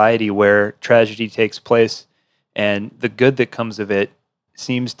society where tragedy takes place, and the good that comes of it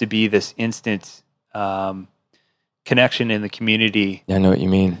seems to be this instant connection in the community. I know what you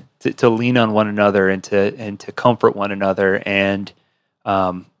mean. To lean on one another and to comfort one another, and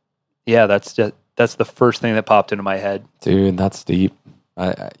that's the first thing that popped into my head. Dude, that's deep.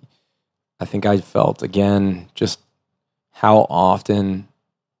 I think I felt again just how often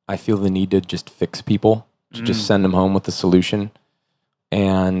I feel the need to just fix people, to just send them home with the solution,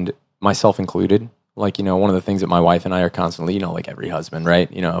 and myself included. Like, one of the things that my wife and I are constantly, like every husband, right?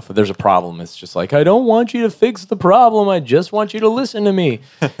 If there's a problem, it's just like, I don't want you to fix the problem. I just want you to listen to me.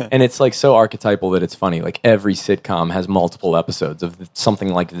 And it's like so archetypal that it's funny. Like every sitcom has multiple episodes of something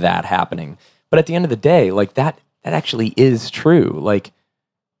like that happening. But at the end of the day, like that actually is true. Like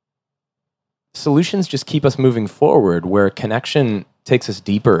solutions just keep us moving forward, where connection takes us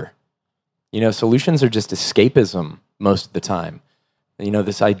deeper. Solutions are just escapism most of the time.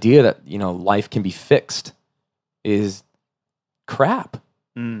 This idea that, life can be fixed is crap.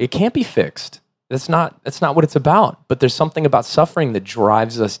 It can't be fixed. That's not what it's about. But there's something about suffering that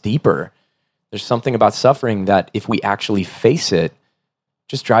drives us deeper. There's something about suffering that if we actually face it,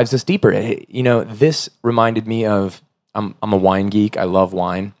 just drives us deeper. This reminded me of, I'm a wine geek. I love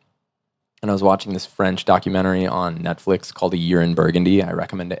wine. And I was watching this French documentary on Netflix called A Year in Burgundy. I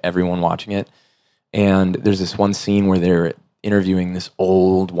recommend to everyone watching it. And there's this one scene where they're interviewing this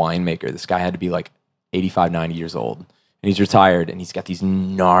old winemaker. This guy had to be like 85, 90 years old. And he's retired, and he's got these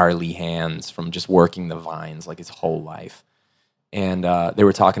gnarly hands from just working the vines like his whole life. And they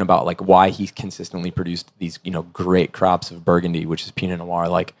were talking about like why he consistently produced these, great crops of Burgundy, which is Pinot Noir,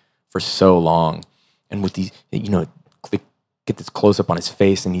 like for so long. And with these, get this close up on his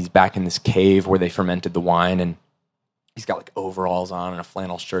face, and he's back in this cave where they fermented the wine, and he's got like overalls on and a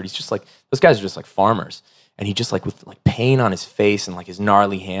flannel shirt. He's just like, those guys are just like farmers. And he just like with like pain on his face and like his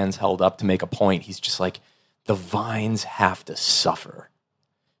gnarly hands held up to make a point. He's just like, the vines have to suffer.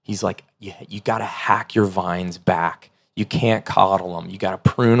 He's like, you got to hack your vines back. You can't coddle them. You got to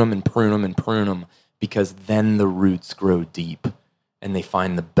prune them and prune them and prune them, because then the roots grow deep and they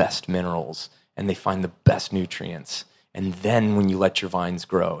find the best minerals and they find the best nutrients. And then when you let your vines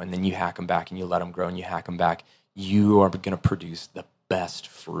grow and then you hack them back and you let them grow and you hack them back, you are going to produce the best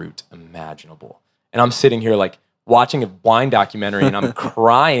fruit imaginable. And I'm sitting here like watching a wine documentary and I'm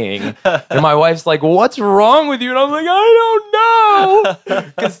crying. And my wife's like, what's wrong with you? And I'm like, I don't know.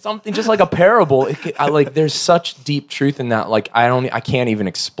 Because something just like a parable, there's such deep truth in that. Like, I can't even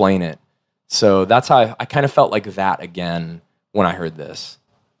explain it. So that's how I kind of felt like that again when I heard this.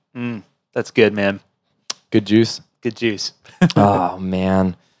 That's good, man. Good juice. Good juice. Oh,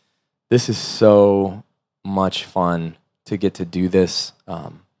 man. This is so much fun to get to do this.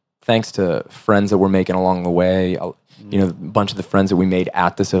 Thanks to friends that we're making along the way. A bunch of the friends that we made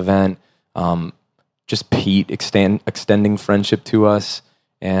at this event. Just Pete extending friendship to us.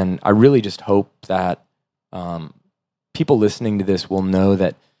 And I really just hope that people listening to this will know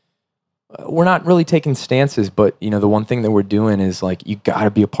that we're not really taking stances, but the one thing that we're doing is like, you got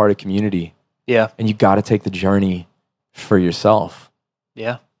to be a part of community. Yeah. And you got to take the journey for yourself.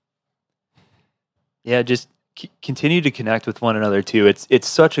 Yeah. Yeah, just continue to connect with one another too. It's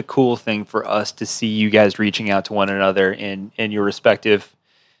such a cool thing for us to see you guys reaching out to one another in your respective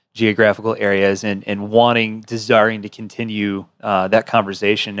geographical areas and desiring to continue that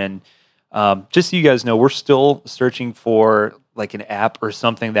conversation. And just so you guys know, we're still searching for like an app or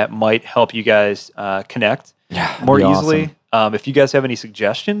something that might help you guys connect more easily. Awesome. If you guys have any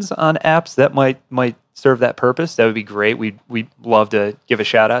suggestions on apps that might serve that purpose, that would be great. We'd love to give a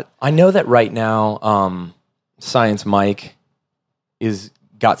shout out. I know that right now, Science Mike is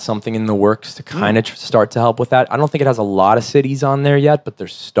got something in the works to kind of start to help with that. I don't think it has a lot of cities on there yet, but they're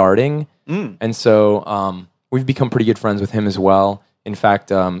starting. And so we've become pretty good friends with him as well. In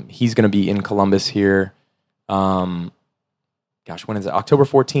fact, he's going to be in Columbus here. When is it? October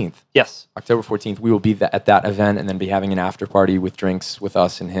 14th. Yes. October 14th. We will be at that event and then be having an after party with drinks with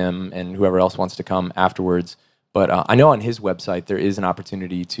us and him and whoever else wants to come afterwards. But I know on his website there is an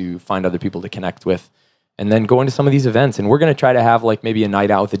opportunity to find other people to connect with and then go into some of these events. And we're going to try to have like maybe a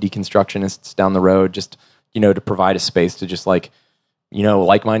night out with the deconstructionists down the road, just, to provide a space to just like,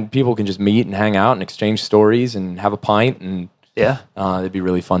 like-minded people can just meet and hang out and exchange stories and have a pint. And it'd be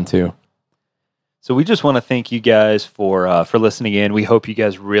really fun too. So we just want to thank you guys for listening in. We hope you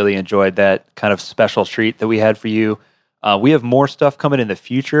guys really enjoyed that kind of special treat that we had for you. We have more stuff coming in the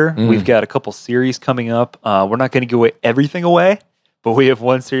future. We've got a couple series coming up. We're not going to give everything away, but we have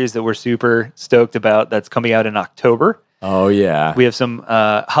one series that we're super stoked about that's coming out in October. Oh, yeah. We have some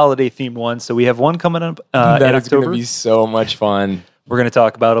holiday-themed ones. So we have one coming up in October. That is going to be so much fun. We're going to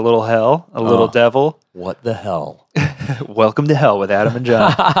talk about a little hell, a little devil. What the hell? Welcome to hell with Adam and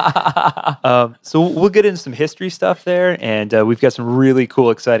John. So we'll get into some history stuff there, and we've got some really cool,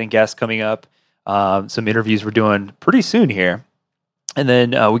 exciting guests coming up. Some interviews we're doing pretty soon here. And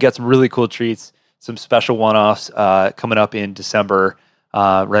then we got some really cool treats, some special one-offs coming up in December,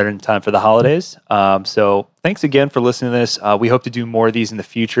 right in time for the holidays. So thanks again for listening to this. We hope to do more of these in the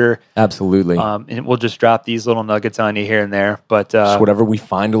future. Absolutely. And we'll just drop these little nuggets on you here and there. But just whatever we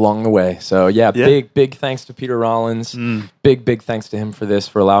find along the way. So big thanks to Peter Rollins. Big thanks to him for this,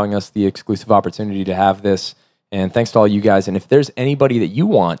 for allowing us the exclusive opportunity to have this. And thanks to all you guys. And if there's anybody that you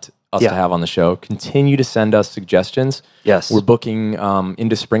want us to have on the show, continue to send us suggestions. Yes. We're booking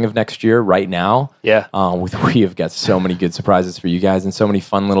into spring of next year right now. Yeah. We have got so many good surprises for you guys and so many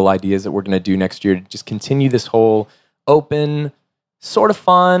fun little ideas that we're going to do next year to just continue this whole open, sort of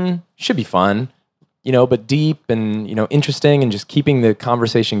fun, should be fun, but deep and, interesting, and just keeping the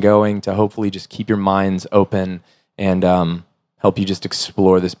conversation going to hopefully just keep your minds open and help you just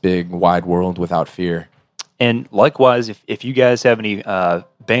explore this big, wide world without fear. And likewise, if you guys have any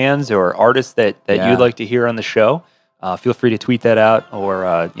bands or artists that you'd like to hear on the show, feel free to tweet that out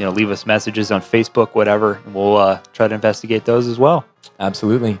or leave us messages on Facebook, whatever, and we'll try to investigate those as well.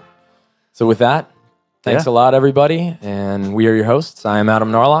 Absolutely. So with that, thanks a lot, everybody, and we are your hosts. I am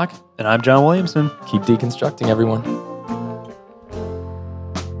Adam Narlock. And I'm John Williamson. Keep deconstructing, everyone.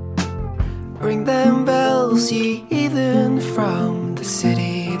 Ring them bells, ye heathen, from the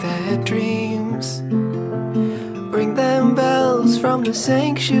city that dreams. Ring them bells from the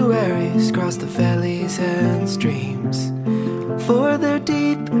sanctuaries, across the valleys and streams. For they're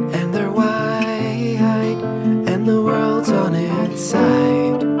deep and they're wide, and the world's on its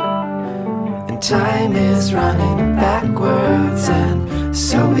side. And time is running backwards, and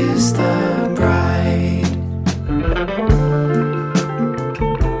so is the bride.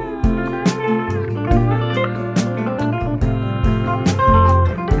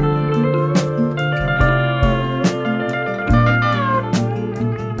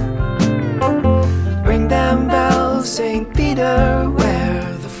 St. Peter, where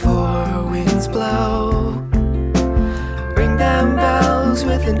the four winds blow. Ring them bells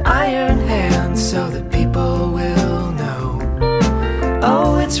with an iron hand, so that people will know.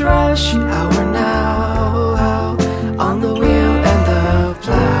 Oh, it's rush hour now, on the wheel and the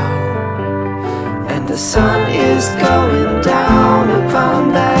plow. And the sun is going down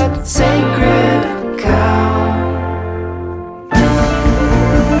upon that sacred cow.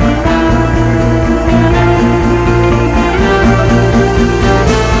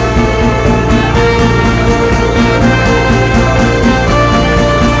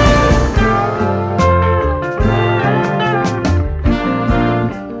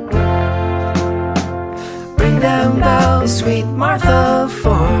 Sweet Martha,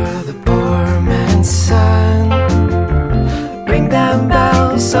 for the poor man's son. Ring them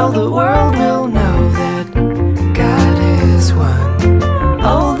bells so the world will know that God is one.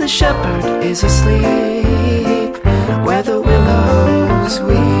 Oh, the shepherd is asleep where the willows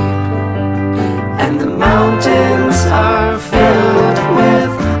weep, and the mountains are filled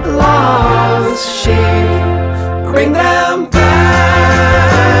with lost sheep. Ring them bells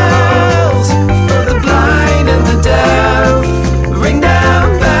for the blind and the deaf. Ring down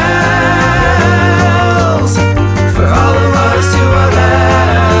bells for all of us who are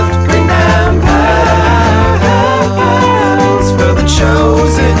left. Ring down bells for the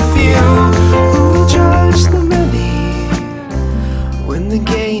chosen few who will judge the many when the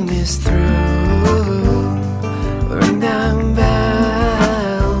game is through. Ring down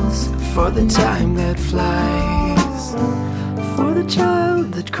bells for the time that flies, for the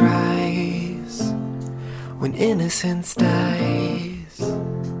child that cries when innocence dies.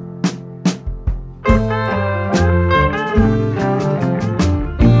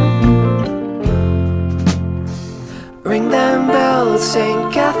 Ring them bells,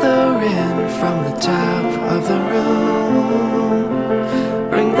 St. Catherine, from the top of the room.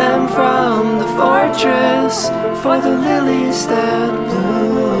 Ring them from the fortress for the lilies that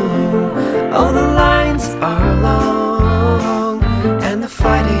bloom. Oh, the lines are long and the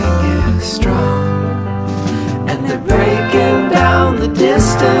fighting is strong, and they're breaking down the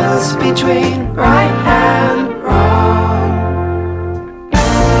distance between right and wrong.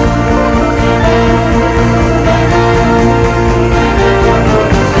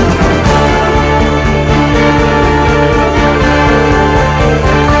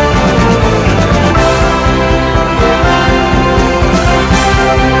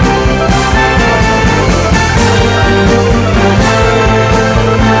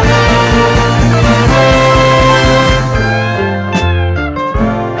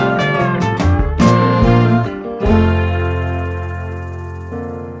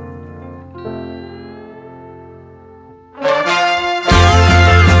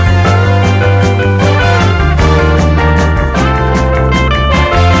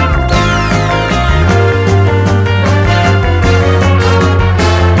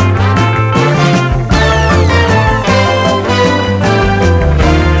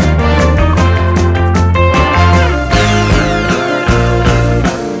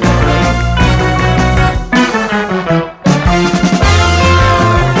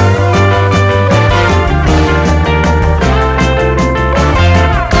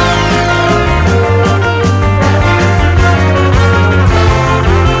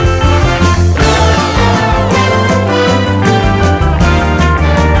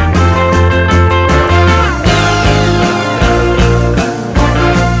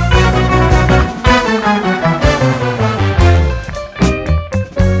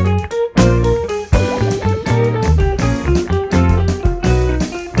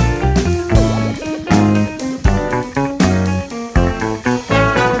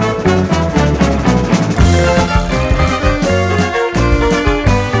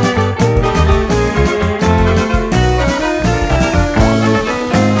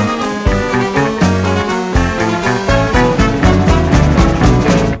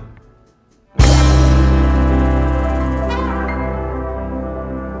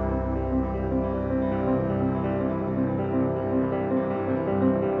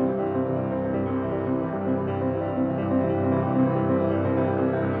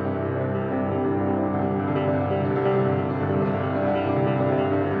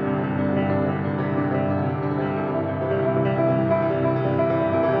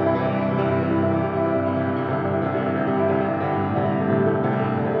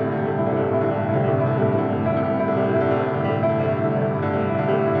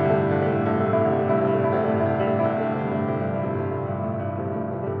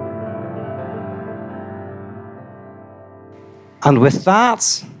 And with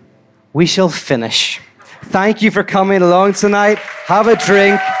that, we shall finish. Thank you for coming along tonight. Have a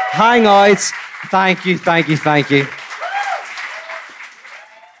drink, hang out. Thank you, thank you, thank you.